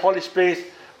guess the Holy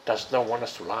Spirit does not want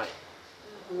us to lie.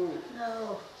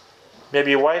 No.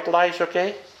 Maybe white lie is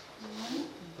okay?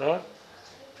 No?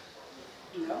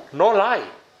 No. No lie.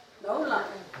 No lie.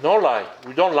 No lie.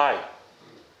 We don't lie.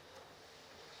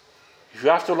 If you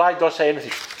have to lie, don't say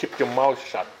anything. Keep your mouth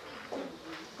shut.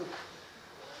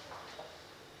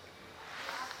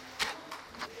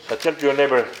 So tell to your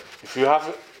neighbor, if you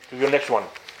have to your next one,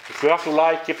 if you have to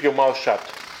lie, keep your mouth shut.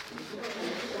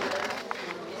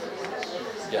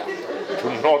 Yeah.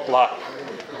 Do not lie.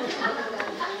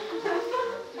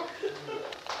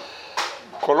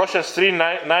 Colossians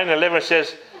 3:9-11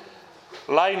 says,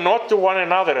 lie not to one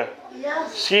another,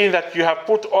 seeing that you have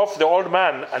put off the old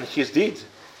man and his deeds.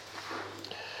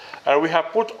 And we have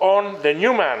put on the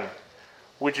new man,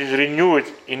 which is renewed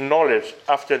in knowledge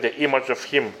after the image of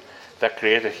him that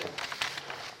created him.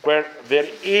 Where there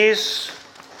is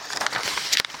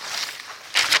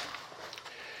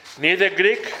neither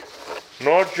Greek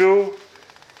nor Jew,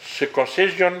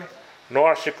 circumcision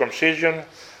nor uncircumcision,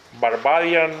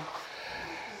 barbarian,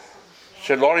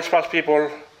 Loris Pass people,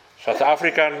 South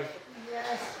African,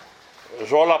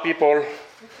 Zola people,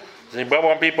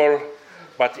 Zimbabwean people,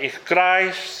 but in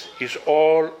Christ is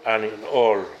all and in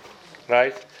all.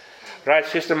 Right? Right,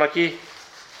 Sister Maki?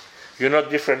 You're not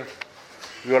different.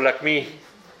 You're like me.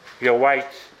 You're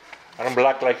white. I'm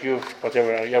black like you,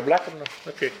 whatever. You're black or not?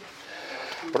 Okay.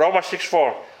 Romans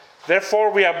 6:4.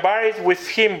 Therefore we are buried with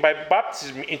him by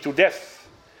baptism into death,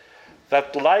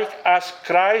 that like as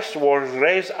Christ was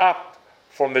raised up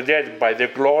from the dead by the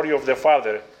glory of the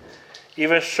Father,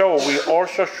 even so we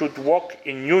also should walk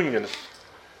in newness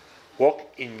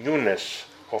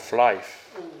of life.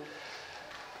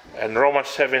 And Romans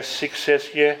 7:6 says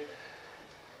here,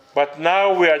 but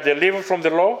now we are delivered from the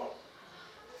law,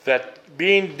 that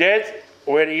being dead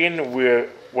wherein we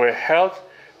were held,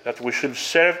 that we should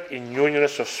serve in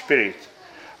newness of spirit,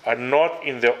 and not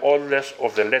in the oldness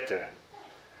of the letter.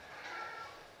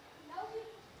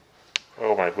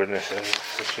 Oh my goodness,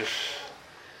 this is,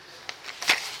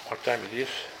 what time it is?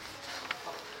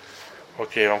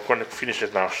 Okay, I'm going to finish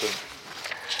it now soon.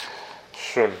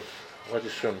 Soon. What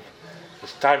is soon?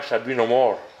 This time shall be no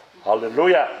more.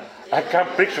 Hallelujah. I can't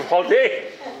preach the whole day.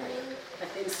 I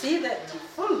can see that you're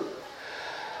full.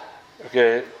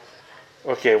 Okay.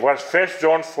 Okay, what's 1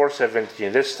 John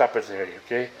 4:17? Let's stop it there,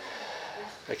 okay?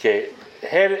 Okay,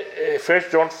 1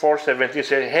 John 4:17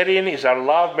 says, herein is our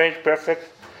love made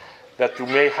perfect, that we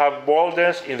may have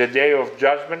boldness in the day of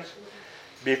judgment,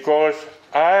 because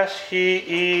as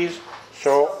he is,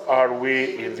 so are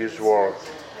we in this world.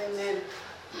 Amen.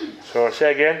 So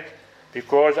say again,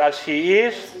 because as he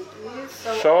is,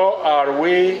 so are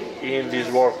we in this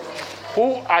world.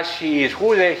 Who as he is?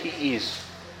 Who that he is?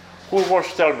 Who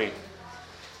wants to tell me?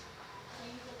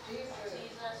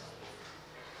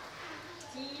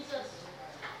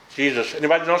 Jesus.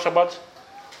 Anybody knows about?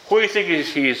 Who do you think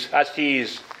he is as he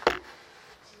is?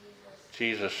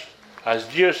 Jesus. As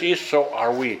Jesus is, so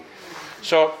are we.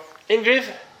 So, Ingrid,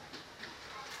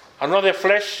 I know the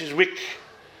flesh is weak,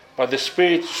 but the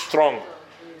spirit is strong.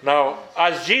 Now,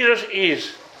 as Jesus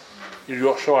is,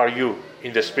 so are you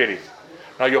in the spirit.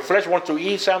 Now, your flesh wants to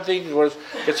eat something,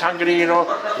 gets hungry,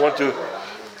 want to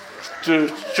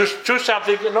choose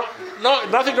something. No,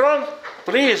 nothing wrong.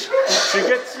 Please,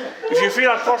 if you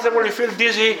feel uncomfortable, you feel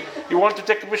dizzy, you want to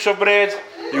take a piece of bread,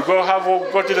 you go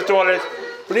to the toilet,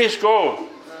 please go.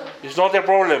 It's not a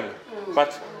problem.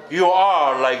 But you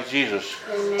are like Jesus.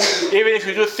 Amen. Even if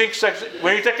you do things like,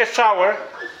 when you take a shower,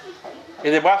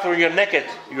 in the bathroom you're naked,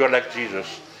 you are like Jesus.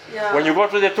 Yeah. When you go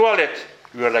to the toilet,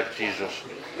 you are like Jesus.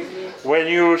 When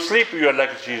you sleep, you are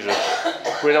like Jesus.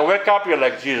 When you wake up, you are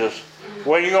like Jesus.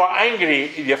 When you are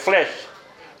angry in your flesh,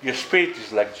 your spirit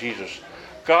is like Jesus.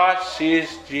 God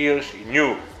sees Jesus in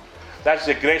you. That's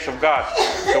the grace of God.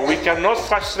 So we cannot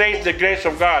frustrate the grace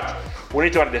of God. We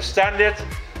need to understand it,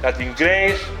 that in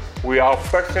grace we are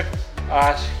perfect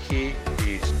as He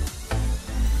is.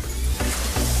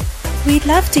 We'd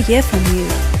love to hear from you.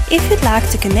 If you'd like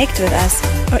to connect with us,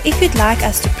 or if you'd like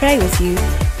us to pray with you,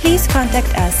 please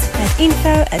contact us at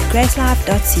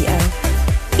info@gracelife.co.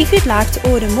 If you'd like to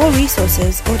order more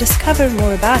resources or discover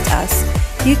more about us,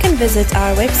 you can visit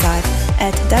our website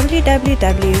at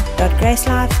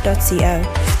www.gracelife.co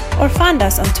or find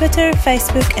us on Twitter,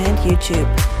 Facebook and YouTube.